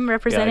I'm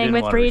representing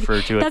with Brady.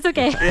 That's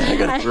okay.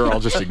 We're all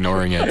just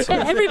ignoring it. So.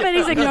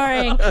 Everybody's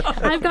ignoring.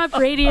 I've got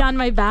Brady on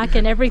my back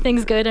and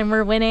everything's good and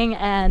we're winning,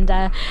 and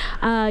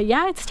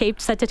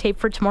it's set to tape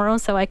for tomorrow,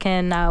 so I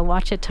can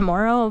watch it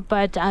tomorrow.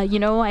 But I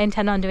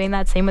intend on doing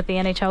that same with the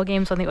NHL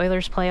games. When the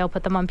Oilers play, I'll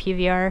put them on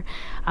PVR.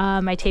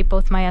 I tape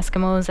both my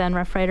Eskimos and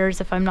Rough Riders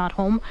if I'm not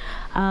home,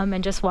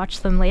 and just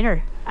watch them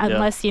later.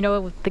 Unless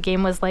the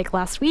game was like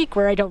last week,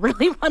 where I don't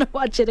really want to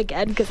watch it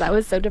again because that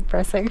was so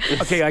depressing.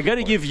 Okay, I got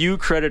to give you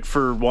credit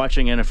for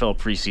watching NFL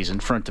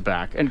preseason front to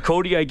back, and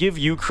Cody, I give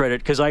you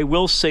credit because I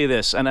will say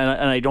this, and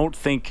I don't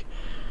think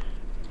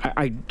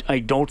I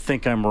don't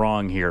think I'm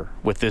wrong here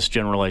with this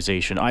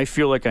generalization. I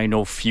feel like I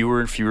know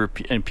fewer and fewer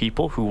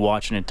people who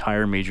watch an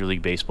entire Major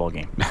League Baseball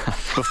game,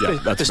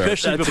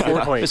 especially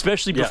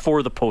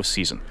before the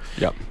postseason.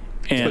 Yep.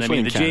 And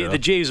especially the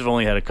Jays have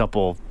only had a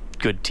couple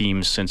good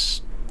teams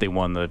since they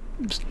won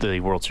the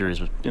World Series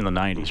in the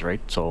 90s,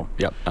 right? So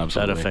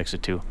absolutely. That affects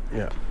it too.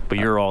 Yeah. But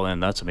you're all in.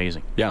 That's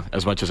amazing. Yeah,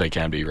 as much as I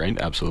can be, right?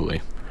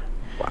 Absolutely.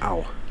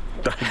 Wow.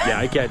 Yeah,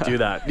 I can't do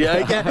that. Yeah,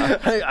 I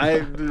can't.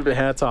 I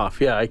hats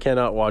off. Yeah, I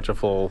cannot watch a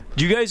full.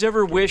 Do you guys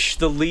ever wish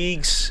the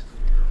leagues,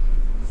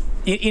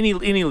 any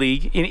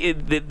league,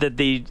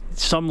 that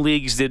some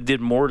leagues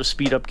did more to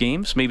speed up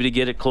games, maybe to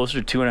get it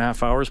closer to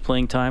 2.5 hours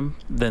playing time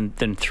than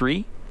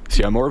 3?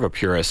 See, I'm more of a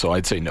purist, so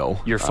I'd say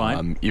no. You're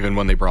fine. Even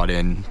when they brought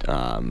in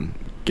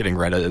getting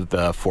rid of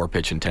the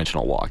 4-pitch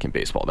intentional walk in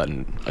baseball, that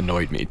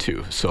annoyed me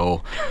too.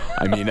 So,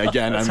 I mean,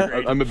 again,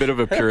 I'm a bit of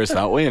a purist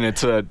that way, and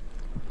it's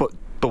but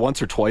the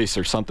once or twice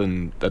or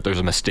something that there's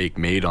a mistake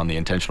made on the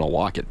intentional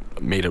walk, it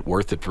made it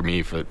worth it for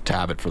me to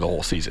have it for the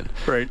whole season.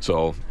 Right.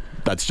 So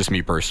that's just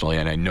me personally,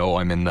 and I know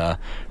I'm in the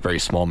very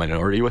small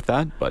minority with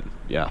that, but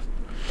yeah.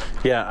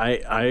 Yeah,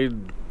 I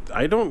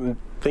don't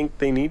think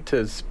they need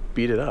to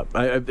speed it up.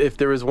 If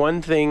there was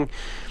one thing,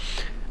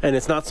 and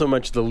it's not so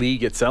much the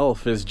league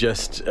itself, is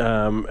just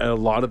a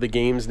lot of the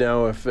games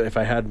now, if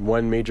I had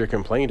one major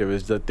complaint, it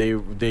was that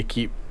they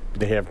keep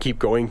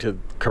going to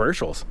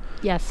commercials.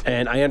 Yes.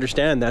 And I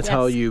understand that's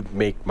how you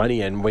make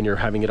money, and when you're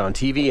having it on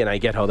TV, and I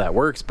get how that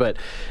works, but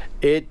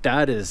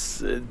that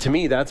is, to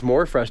me, that's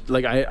more frustrating.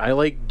 Like, I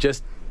like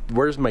just,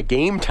 where's my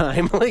game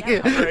time? Like,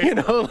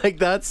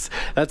 that's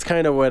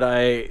kind of what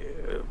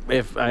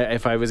if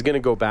I was going to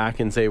go back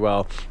and say,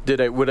 well,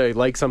 would I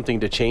like something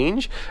to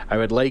change? I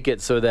would like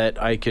it so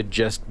that I could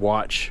just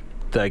watch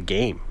the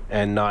game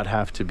and not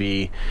have to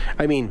be,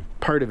 I mean,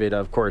 part of it,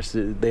 of course,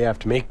 they have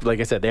to make, like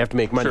I said, they have to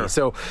make money. Sure.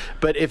 So,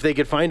 but if they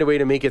could find a way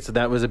to make it so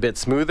that was a bit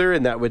smoother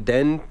and that would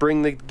then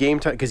bring the game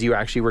time, because you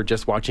actually were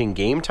just watching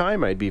game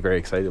time, I'd be very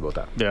excited about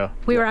that. Yeah.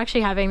 We were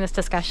actually having this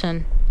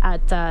discussion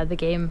at the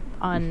game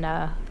on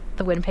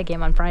the Winnipeg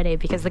game on Friday,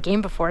 because the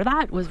game before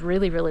that was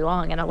really, really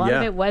long, and a lot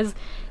of it was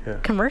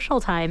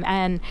commercial time.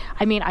 And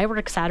I mean, I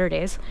work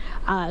Saturdays,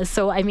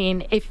 so I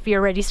mean, if you're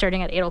already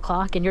starting at 8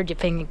 o'clock and you're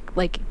dipping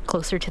like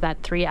closer to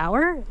that 3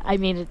 hour, I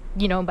mean,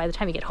 you know, by the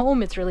time you get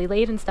home, it's really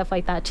late and stuff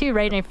like that too,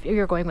 right? And if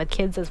you're going with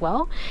kids as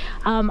well,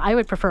 I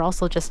would prefer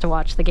also just to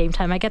watch the game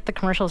time. I get the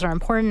commercials are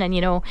important, and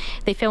you know,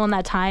 they fill in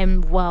that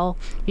time well,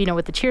 you know,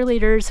 with the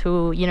cheerleaders,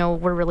 who, you know,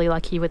 we're really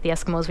lucky with the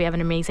Eskimos. We have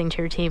an amazing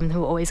cheer team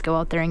who always go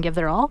out there and give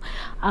their all.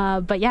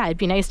 But yeah, it'd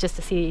be nice just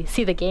to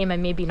see the game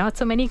and maybe not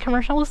so many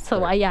commercials.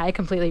 So I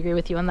completely agree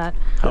with you on that.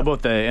 How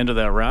about the end of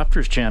that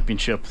Raptors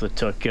championship that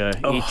took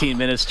 18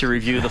 minutes to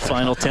review the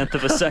final 10th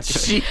of a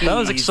second? That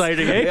was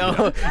exciting, eh?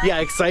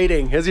 Yeah,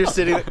 exciting. As you're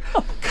sitting,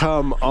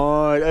 come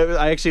on.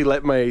 I actually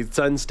let my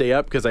son stay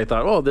up because I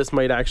thought, oh, this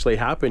might actually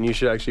happen. You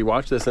should actually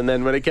watch this. And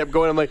then when it kept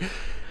going, I'm like,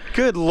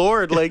 good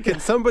Lord, like,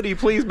 can somebody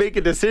please make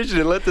a decision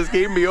and let this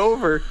game be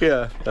over?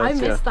 Yeah. I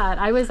missed that.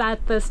 I was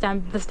at the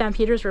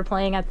Stampeders were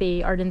playing at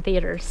the Arden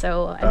Theater,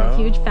 so I'm a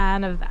huge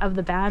fan of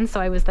the band, so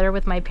I was there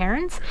with my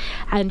parents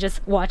and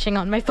just watching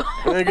on my phone.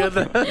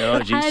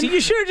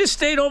 You should have just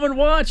stayed home and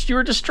watched. You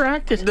were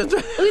distracted. No,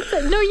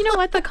 you know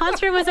what? The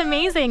concert was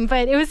amazing,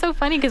 but it was so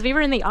funny because we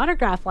were in the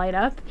autograph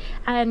lineup,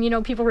 and, you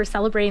know, people were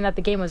celebrating that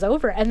the game was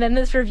over, and then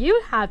this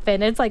review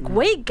happened. It's like,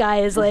 wait,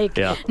 guys, like,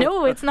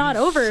 no, it's not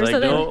over. It's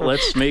like, no,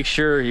 let's make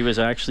sure he was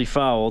actually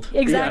fouled.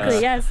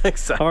 Exactly, yes.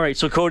 Exactly. All right,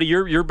 so Cody,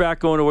 you're back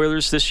going to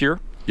Oilers this year.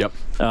 Yep.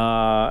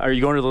 Are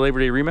you going to the Labor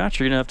Day rematch?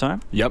 Are you going to have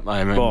time? Yep,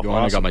 I'm going.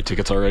 Awesome. I got my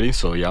tickets already,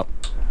 so yep.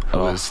 I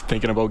was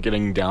thinking about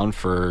getting down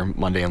for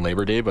Monday and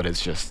Labor Day, but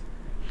it's just,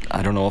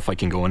 I don't know if I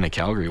can go into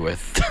Calgary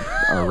with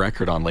our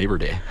record on Labor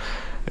Day.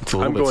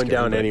 I'm going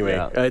down anyway.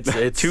 Yeah.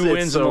 It's 2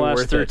 wins in the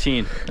last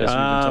 13.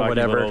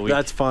 Whatever.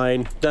 That's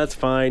fine. That's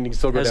fine. You can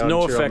still go down. Has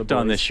no effect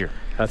on this year.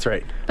 That's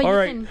right. But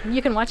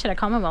you can watch it at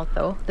Commonwealth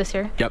though this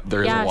year. Yep,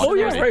 there is a lot. Oh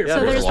yeah, right.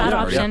 So there's that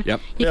option. Yep.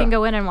 You can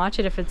go in and watch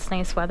it if it's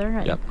nice weather.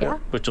 And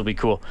Which will be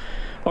cool.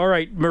 All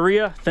right,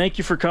 Maria, thank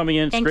you for coming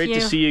in. It's great to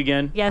see you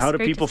again. Yes, how do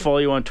people follow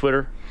you on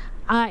Twitter?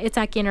 It's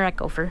at Gainer at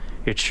Gopher.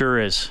 It sure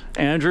is.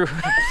 Andrew?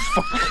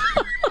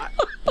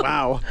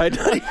 Wow. I'm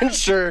not even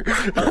sure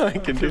I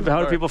can do that.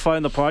 How do people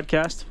find the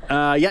podcast?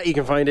 You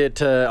can find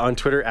it on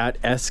Twitter at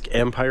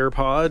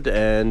EskEmpirePod,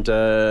 and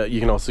you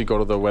can also go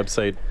to the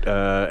website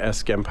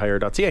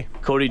eskempire.ca.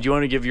 Cody, do you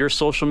want to give your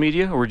social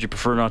media, or would you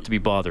prefer not to be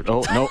bothered?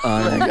 Oh, no.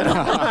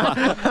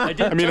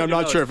 I mean, I'm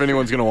not sure if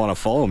anyone's going to want to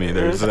follow me.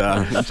 There's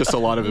just a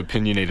lot of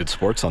opinionated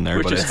sports on there.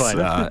 Which is fine.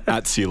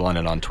 At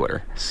CLunnin on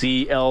Twitter.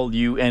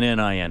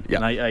 CLUNNIN.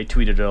 Yep. And I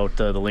tweeted out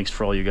the links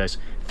for all you guys.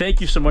 Thank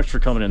you so much for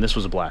coming in. This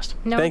was a blast.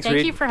 No, thank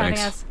you for having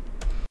us.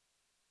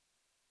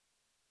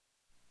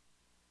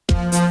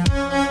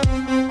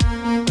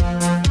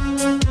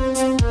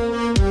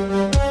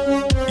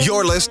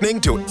 You're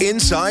listening to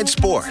Inside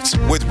Sports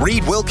with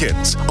Reed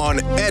Wilkins on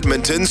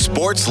Edmonton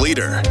Sports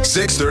Leader,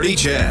 630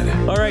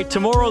 CHED. All right,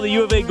 tomorrow the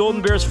U of A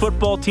Golden Bears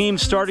football team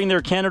starting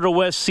their Canada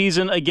West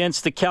season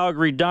against the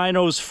Calgary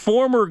Dinos.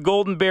 Former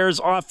Golden Bears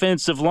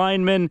offensive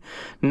lineman,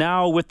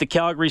 now with the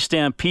Calgary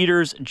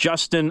Stampeders,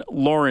 Justin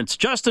Lawrence.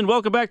 Justin,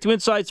 welcome back to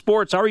Inside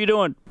Sports. How are you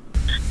doing?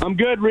 I'm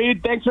good,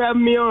 Reed. Thanks for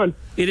having me on.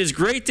 It is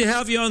great to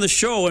have you on the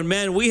show, and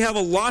man, we have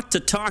a lot to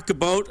talk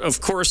about.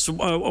 Of course,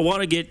 I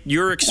want to get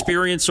your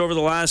experience over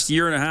the last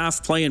year and a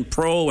half playing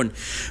pro and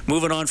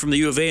moving on from the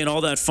U of A and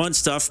all that fun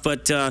stuff,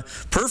 but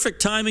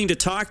perfect timing to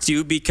talk to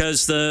you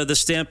because the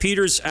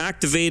Stampeders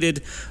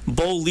activated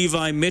Bo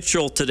Levi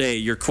Mitchell today,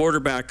 your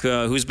quarterback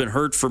who's been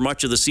hurt for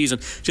much of the season.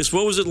 Just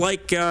what was it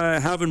like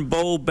having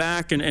Bo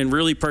back and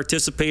really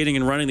participating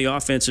and running the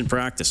offense in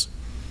practice?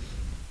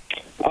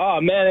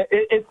 Oh, man,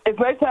 it's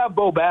nice to have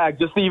Bo back,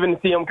 just to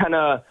even see him kind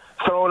of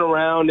throwing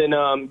around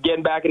and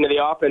getting back into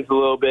the offense a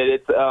little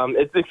bit.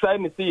 It's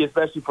exciting to see,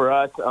 especially for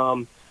us.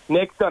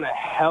 Nick's done a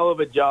hell of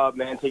a job,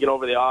 man, taking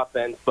over the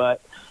offense.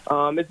 But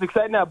it's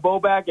exciting to have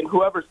Bo back, and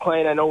whoever's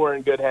playing, I know we're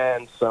in good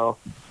hands. So.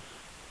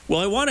 Well,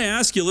 I want to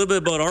ask you a little bit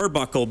about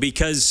Arbuckle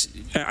because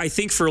I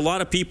think for a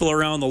lot of people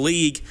around the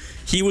league,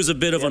 he was a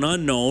bit of an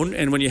unknown,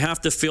 and when you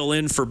have to fill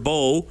in for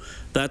Bo,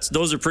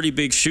 those are pretty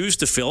big shoes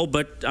to fill.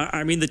 But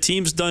I mean, the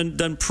team's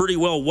done pretty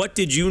well. What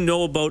did you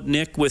know about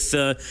Nick with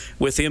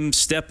him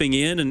stepping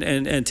in,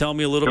 and tell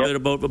me a little bit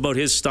about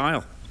his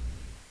style?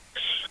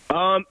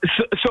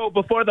 So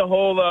before the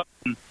whole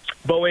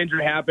Bo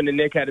injury happened and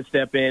Nick had to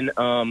step in,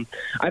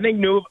 I think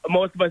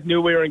most of us knew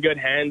we were in good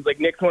hands. Like,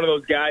 Nick's one of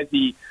those guys.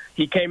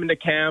 He came into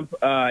camp.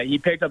 He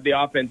picked up the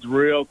offense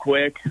real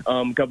quick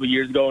a couple of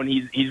years ago, and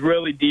he's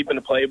really deep in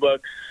the playbook.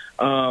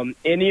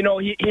 And you know,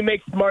 he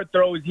makes smart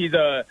throws. He's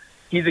a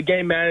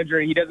game manager.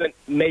 He doesn't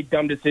make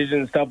dumb decisions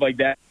and stuff like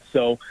that.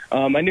 So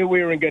I knew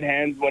we were in good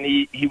hands when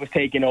he was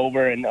taking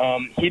over, and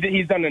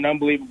he's done an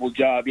unbelievable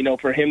job.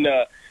 For him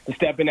to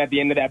step in at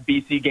the end of that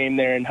BC game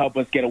there and help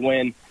us get a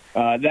win,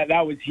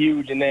 that was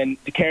huge. And then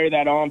to carry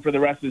that on for the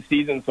rest of the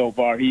season so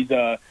far, he's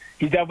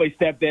definitely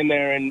stepped in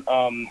there and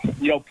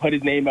put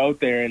his name out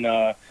there,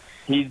 and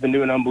he's been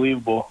doing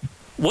unbelievable.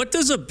 What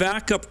does a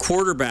backup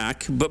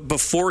quarterback, but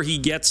before he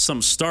gets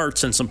some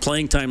starts and some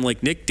playing time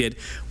like Nick did,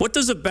 what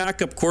does a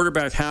backup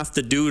quarterback have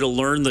to do to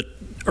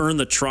earn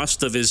the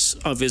trust of his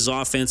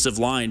offensive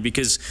line?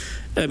 Because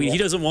he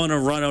doesn't want to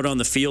run out on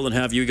the field and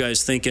have you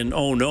guys thinking,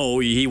 oh no.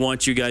 He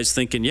wants you guys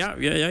thinking,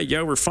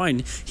 yeah, we're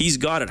fine. He's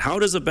got it. How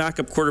does a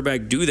backup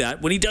quarterback do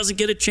that when he doesn't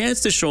get a chance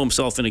to show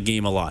himself in a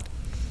game a lot?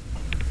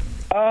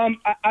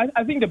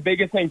 I think the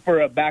biggest thing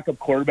for a backup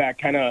quarterback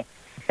kind of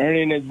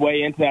earning his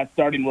way into that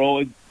starting role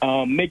is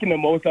making the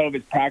most out of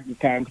his practice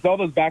time, because all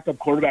those backup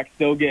quarterbacks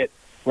still get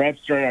reps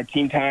during our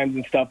team times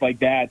and stuff like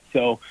that.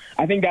 So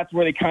I think that's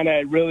where they kind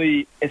of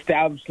really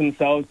establish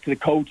themselves to the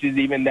coaches,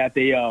 even that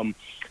they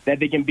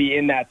can be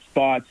in that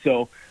spot.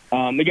 So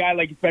the guy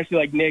especially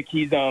like Nick,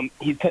 he's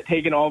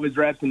taken all of his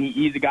reps, and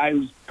he's a guy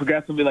who's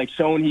progressively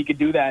shown he could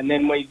do that. And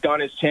then when he's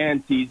gotten his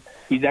chance, he's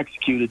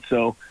executed.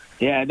 So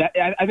yeah,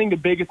 I think the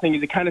biggest thing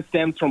is it kind of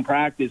stems from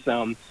practice.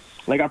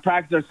 Our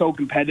practices are so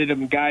competitive,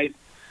 and guys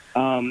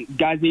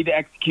need to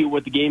execute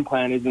what the game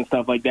plan is and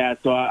stuff like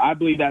that. So I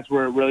believe that's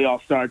where it really all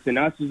starts. And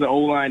us as the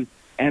O-line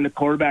and the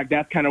quarterback,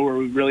 that's kind of where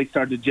we really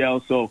start to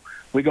gel. So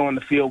we go on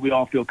the field, we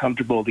all feel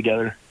comfortable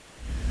together.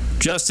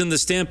 Justin, the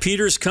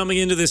Stampeders coming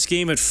into this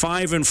game at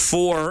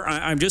 5-4.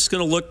 I'm just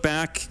going to look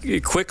back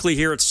quickly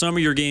here at some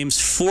of your games.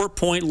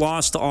 4-point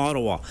loss to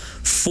Ottawa,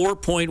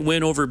 4-point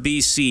win over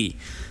BC.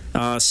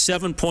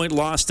 7-point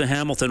loss to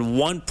Hamilton,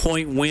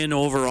 1-point win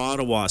over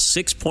Ottawa,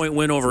 6-point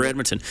win over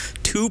Edmonton,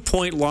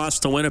 2-point loss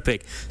to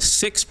Winnipeg,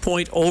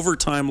 6-point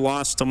overtime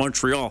loss to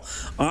Montreal.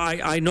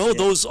 I know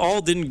those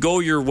all didn't go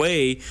your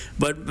way,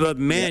 but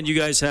man, you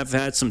guys have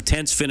had some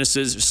tense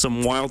finishes,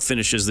 some wild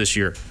finishes this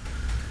year.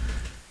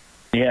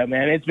 Yeah,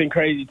 man, it's been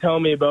crazy. Tell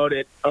me about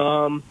it.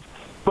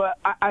 But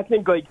I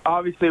think,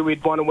 obviously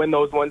we'd want to win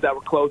those ones that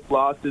were close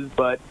losses,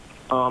 but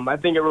I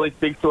think it really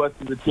speaks to us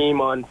as a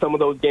team on some of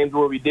those games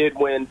where we did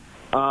win,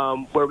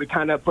 where we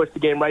kind of pushed the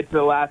game right to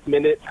the last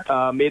minute,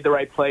 made the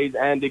right plays,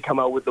 and did come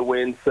out with the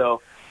win.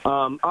 So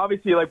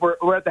obviously,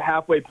 we're at the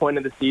halfway point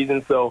of the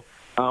season, so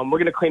we're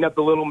going to clean up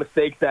the little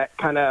mistakes that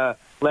kind of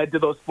led to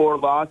those 4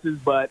 losses.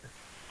 But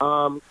there's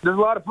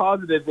a lot of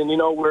positives, and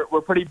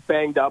we're pretty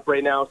banged up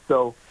right now.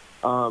 So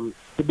to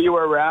be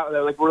where we're at,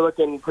 we're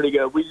looking pretty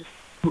good. We just,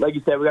 like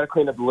you said, we got to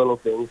clean up the little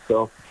things.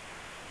 So.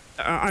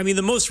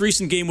 The most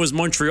recent game was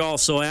Montreal,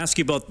 so I ask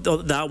you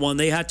about that one.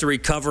 They had to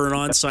recover an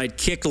onside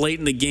kick late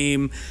in the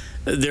game.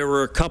 There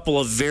were a couple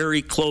of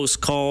very close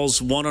calls,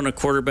 one on a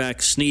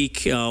quarterback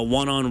sneak,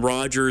 one on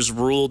Rogers,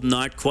 ruled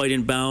not quite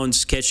in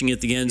bounds, catching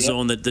at the end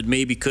zone that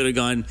maybe could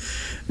have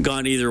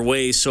gone either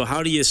way. So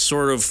how do you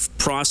sort of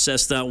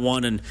process that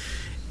one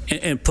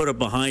and put it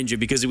behind you?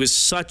 Because it was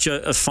such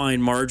a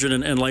fine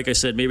margin, and like I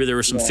said, maybe there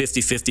were some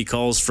 50-50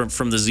 calls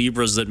from the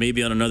Zebras that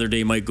maybe on another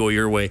day might go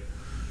your way.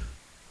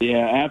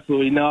 Yeah,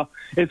 absolutely. No,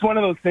 it's one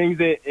of those things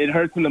that it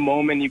hurts in the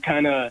moment. You're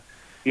a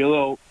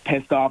little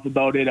pissed off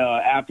about it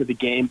after the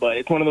game, but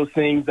it's one of those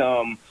things.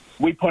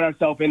 We put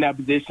ourselves in that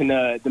position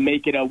to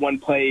make it a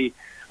one-play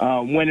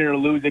win it or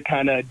lose it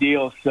kind of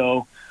deal.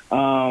 So,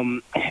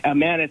 man,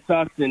 it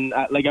sucks, and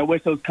I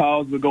wish those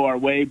calls would go our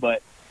way,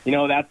 but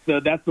that's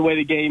the way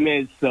the game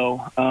is.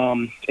 So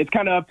it's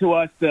kind of up to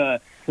us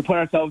to put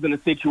ourselves in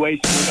a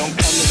situation where we don't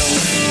come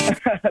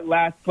to those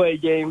last play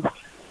games.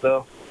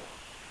 So.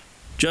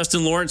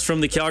 Justin Lawrence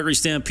from the Calgary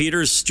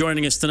Stampeders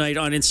joining us tonight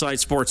on Inside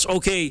Sports.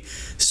 Okay,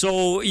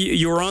 so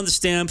you were on the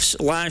Stamps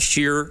last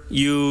year.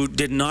 You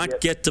did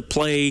not get to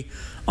play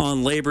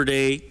on Labor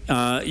Day.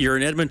 You're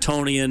an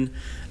Edmontonian.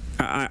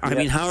 I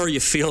mean, how are you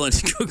feeling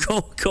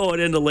going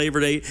into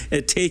Labor Day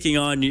and taking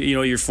on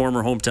your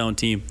former hometown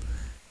team?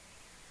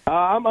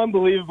 I'm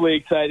unbelievably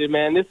excited,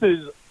 man. This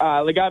is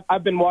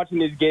I've been watching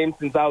these games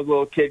since I was a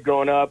little kid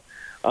growing up,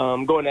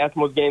 going to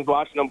Eskimos games,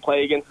 watching them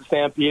play against the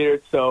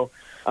Stampeders. So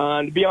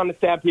to be on the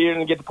Stampeders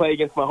and get to play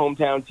against my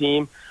hometown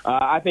team,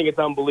 I think it's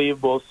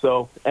unbelievable.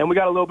 So, and we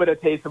got a little bit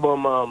of taste of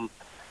them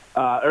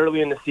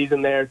early in the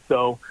season there.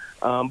 So,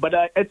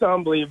 but it's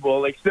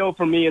unbelievable. Still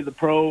for me as a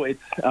pro,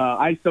 it's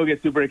I still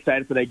get super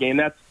excited for that game.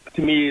 That's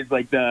to me is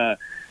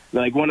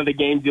one of the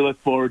games you look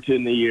forward to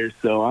in the year.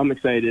 So I'm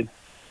excited.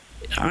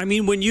 I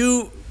mean, when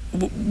you're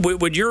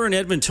an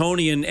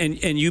Edmontonian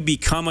and you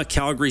become a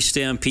Calgary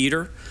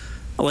Stampeder,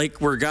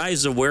 were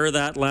guys aware of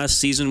that last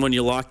season when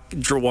you walk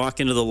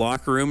into the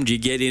locker room? Do you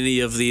get any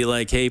of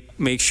the hey,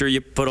 make sure you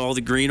put all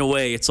the green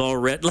away, it's all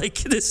red?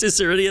 Is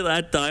there any of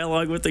that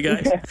dialogue with the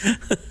guys?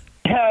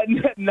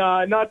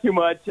 No, not too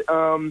much.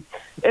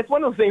 It's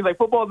one of those things,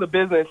 football is a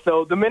business.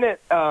 So the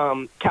minute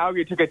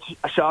Calgary took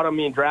a shot on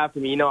me and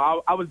drafted me,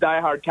 I was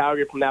diehard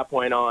Calgary from that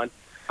point on.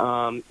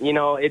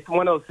 It's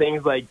one of those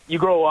things, you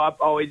grow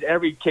up,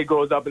 every kid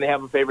grows up and they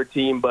have a favorite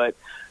team, but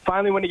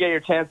finally when you get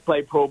your chance to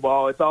play pro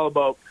ball, it's all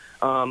about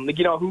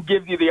who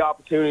gives you the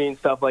opportunity and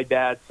stuff like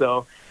that.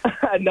 So,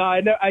 no,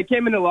 I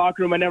came in the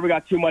locker room. I never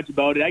got too much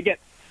about it. I get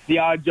the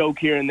odd joke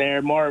here and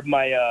there. More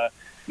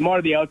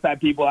of the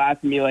outside people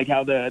asking me like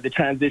how the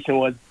transition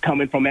was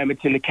coming from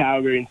Edmonton to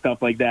Calgary and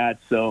stuff like that.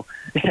 So,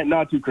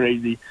 not too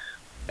crazy.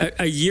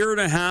 A year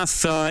and a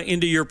half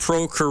into your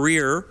pro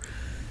career,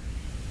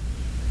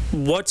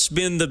 what's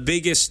been the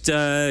biggest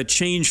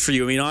change for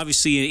you? I mean,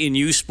 obviously in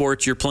U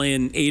Sports, you're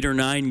playing 8 or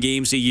 9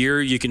 games a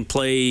year. You can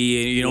play,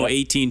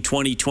 18,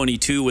 20,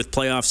 22 with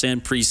playoffs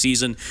and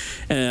preseason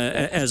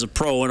as a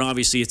pro, and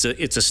obviously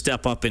it's a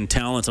step up in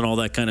talent and all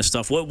that kind of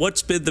stuff.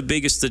 What's been the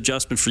biggest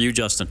adjustment for you,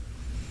 Justin?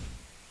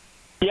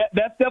 Yeah,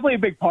 that's definitely a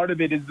big part of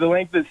it is the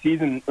length of the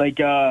season. Like,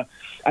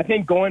 I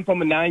think going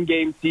from a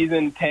 9-game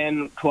season,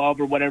 10,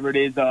 12, or whatever it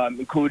is,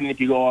 including if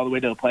you go all the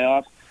way to the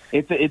playoffs,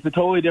 it's a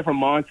totally different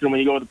monster when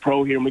you go to the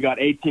pro here. And we got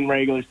 18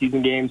 regular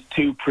season games,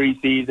 2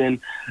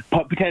 preseason,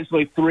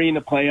 potentially 3 in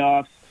the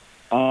playoffs.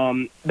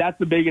 That's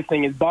the biggest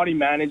thing is body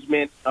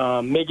management,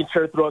 making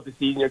sure throughout the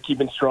season you're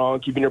keeping strong,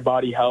 keeping your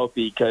body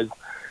healthy because,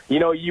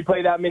 you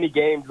play that many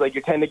games, like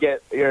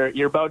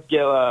you're about to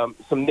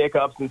get some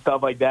nick-ups and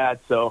stuff like that.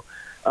 So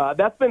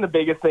that's been the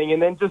biggest thing.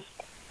 And then just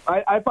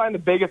I find the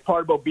biggest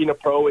part about being a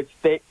pro is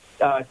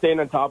staying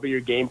on top of your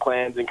game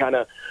plans and kind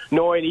of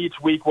knowing each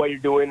week what you're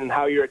doing and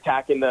how you're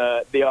attacking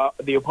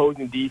the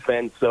opposing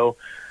defense. So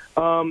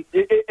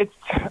it's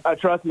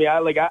trust me, I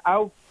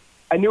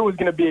knew it was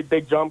going to be a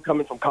big jump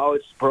coming from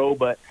college to pro,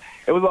 but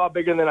it was a lot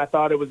bigger than I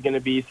thought it was going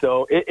to be.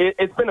 So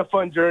it's been a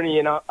fun journey,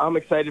 and I'm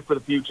excited for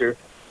the future.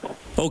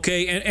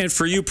 Okay, and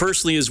for you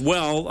personally as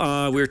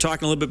well, we were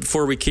talking a little bit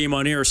before we came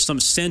on air,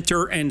 some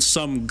center and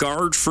some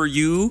guard for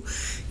you.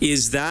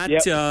 Is that,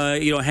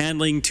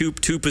 handling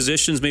two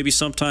positions maybe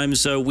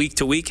sometimes week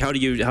to week? How do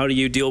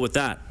you deal with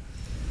that?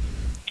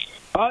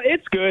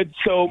 It's good.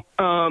 So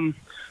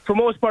for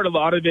most part, a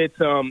lot of it's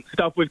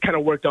stuff we've kind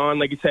of worked on.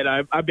 Like you said,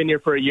 I've been here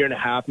for a year and a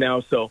half now,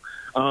 so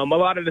a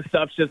lot of the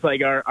stuff's just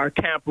like our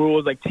camp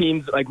rules, like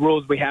teams, like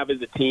rules we have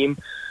as a team.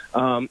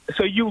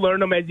 So you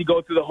learn them as you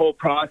go through the whole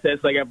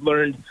process. Like I've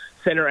learned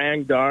center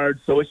and guard.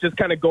 So it's just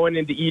kind of going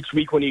into each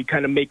week when you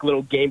kind of make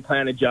little game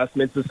plan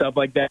adjustments and stuff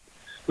like that,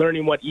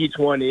 learning what each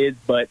one is.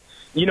 But,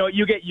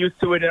 you get used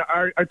to it. And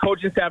our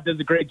coaching staff does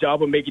a great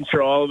job of making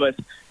sure all of us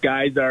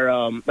guys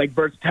are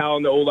versatile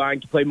in the O-line,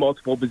 can play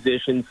multiple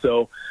positions.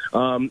 So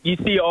you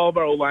see all of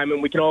our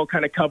O-linemen, we can all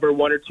kind of cover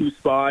 1 or 2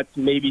 spots.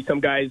 Maybe some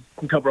guys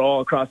can cover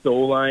all across the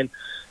O-line,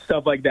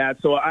 stuff like that.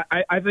 So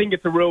I think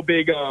it's a real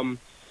big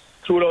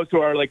kudos to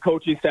our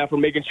coaching staff for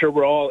making sure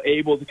we're all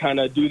able to kind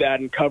of do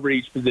that and cover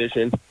each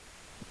position.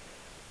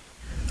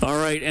 All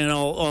right, and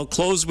I'll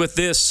close with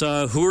this.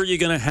 Who are you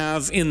going to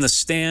have in the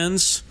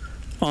stands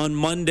on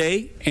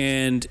Monday,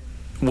 and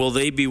will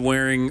they be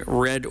wearing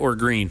red or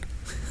green?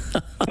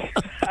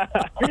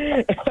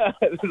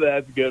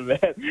 That's good,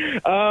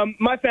 man.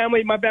 My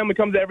family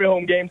comes to every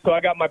home game, so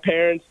I got my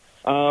parents,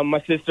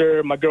 my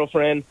sister, my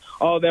girlfriend,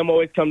 all of them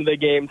always come to the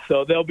games,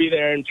 so they'll be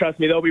there, and trust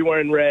me, they'll be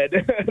wearing red.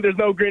 There's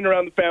no green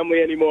around the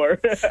family anymore.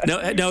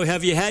 Now,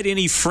 have you had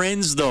any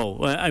friends,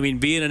 though? I mean,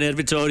 being an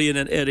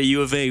Edmontonian at a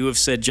U of A, who have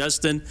said,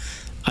 Justin,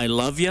 I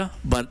love you,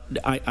 but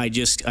I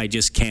just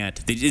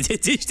can't.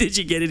 Did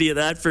you get any of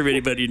that from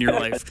anybody in your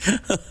life?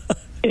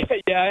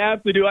 Yeah, I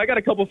absolutely do. I got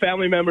a couple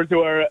family members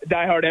who are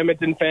diehard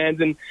Edmonton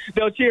fans, and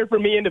they'll cheer for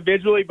me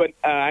individually, but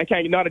I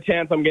can't. Not a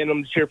chance I'm getting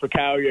them to cheer for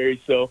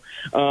Calgary. So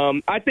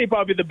I'd say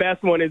probably the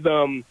best one is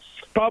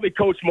probably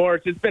Coach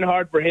Morris. It's been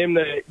hard for him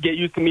to get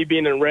used to me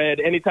being in red.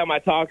 Anytime I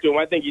talk to him,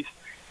 I think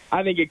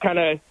it kind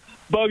of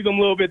bugs him a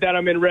little bit that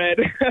I'm in red.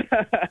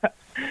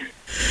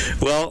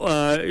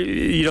 Well,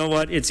 you know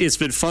what? It's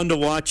been fun to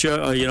watch.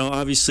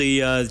 Obviously,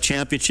 the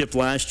championship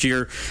last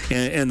year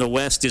and the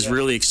West is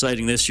really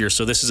exciting this year.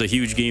 So this is a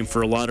huge game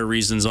for a lot of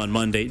reasons on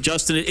Monday.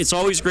 Justin, it's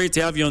always great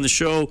to have you on the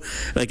show.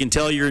 I can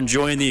tell you're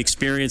enjoying the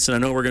experience, and I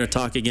know we're going to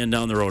talk again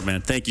down the road,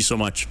 man. Thank you so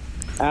much.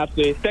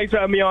 Absolutely. Thanks for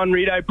having me on,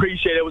 Reed. I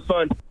appreciate it. It was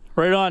fun.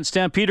 Right on.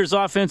 Stampeders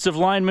offensive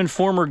lineman,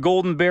 former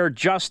Golden Bear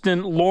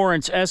Justin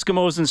Lawrence.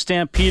 Eskimos and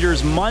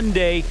Stampeders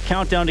Monday.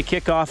 Countdown to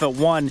kickoff at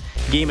 1.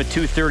 Game at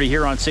 2:30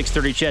 here on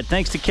 630 CHED.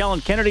 Thanks to Kellen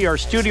Kennedy, our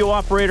studio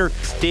operator.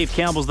 Dave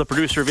Campbell's the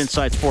producer of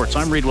Inside Sports.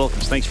 I'm Reed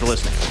Wilkins. Thanks for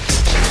listening.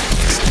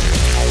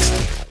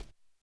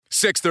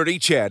 630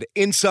 CHED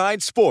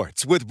Inside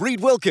Sports with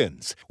Reed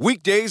Wilkins.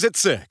 Weekdays at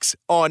 6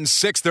 on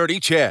 630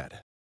 CHED.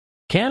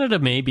 Canada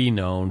may be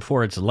known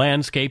for its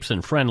landscapes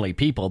and friendly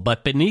people,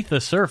 but beneath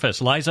the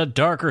surface lies a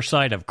darker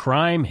side of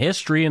crime,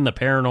 history, and the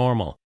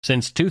paranormal.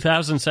 Since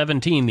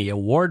 2017, the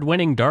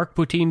award-winning Dark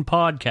Poutine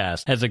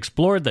podcast has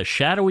explored the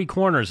shadowy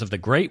corners of the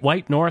Great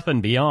White North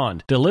and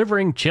beyond,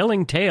 delivering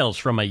chilling tales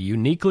from a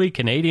uniquely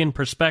Canadian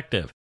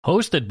perspective.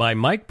 Hosted by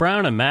Mike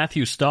Brown and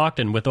Matthew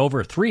Stockton with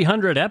over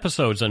 300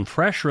 episodes and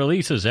fresh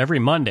releases every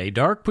Monday,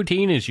 Dark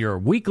Poutine is your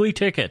weekly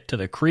ticket to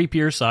the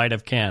creepier side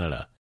of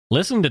Canada.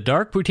 Listen to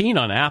Dark Poutine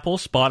on Apple,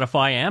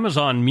 Spotify,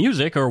 Amazon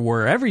Music, or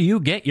wherever you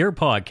get your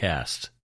podcasts.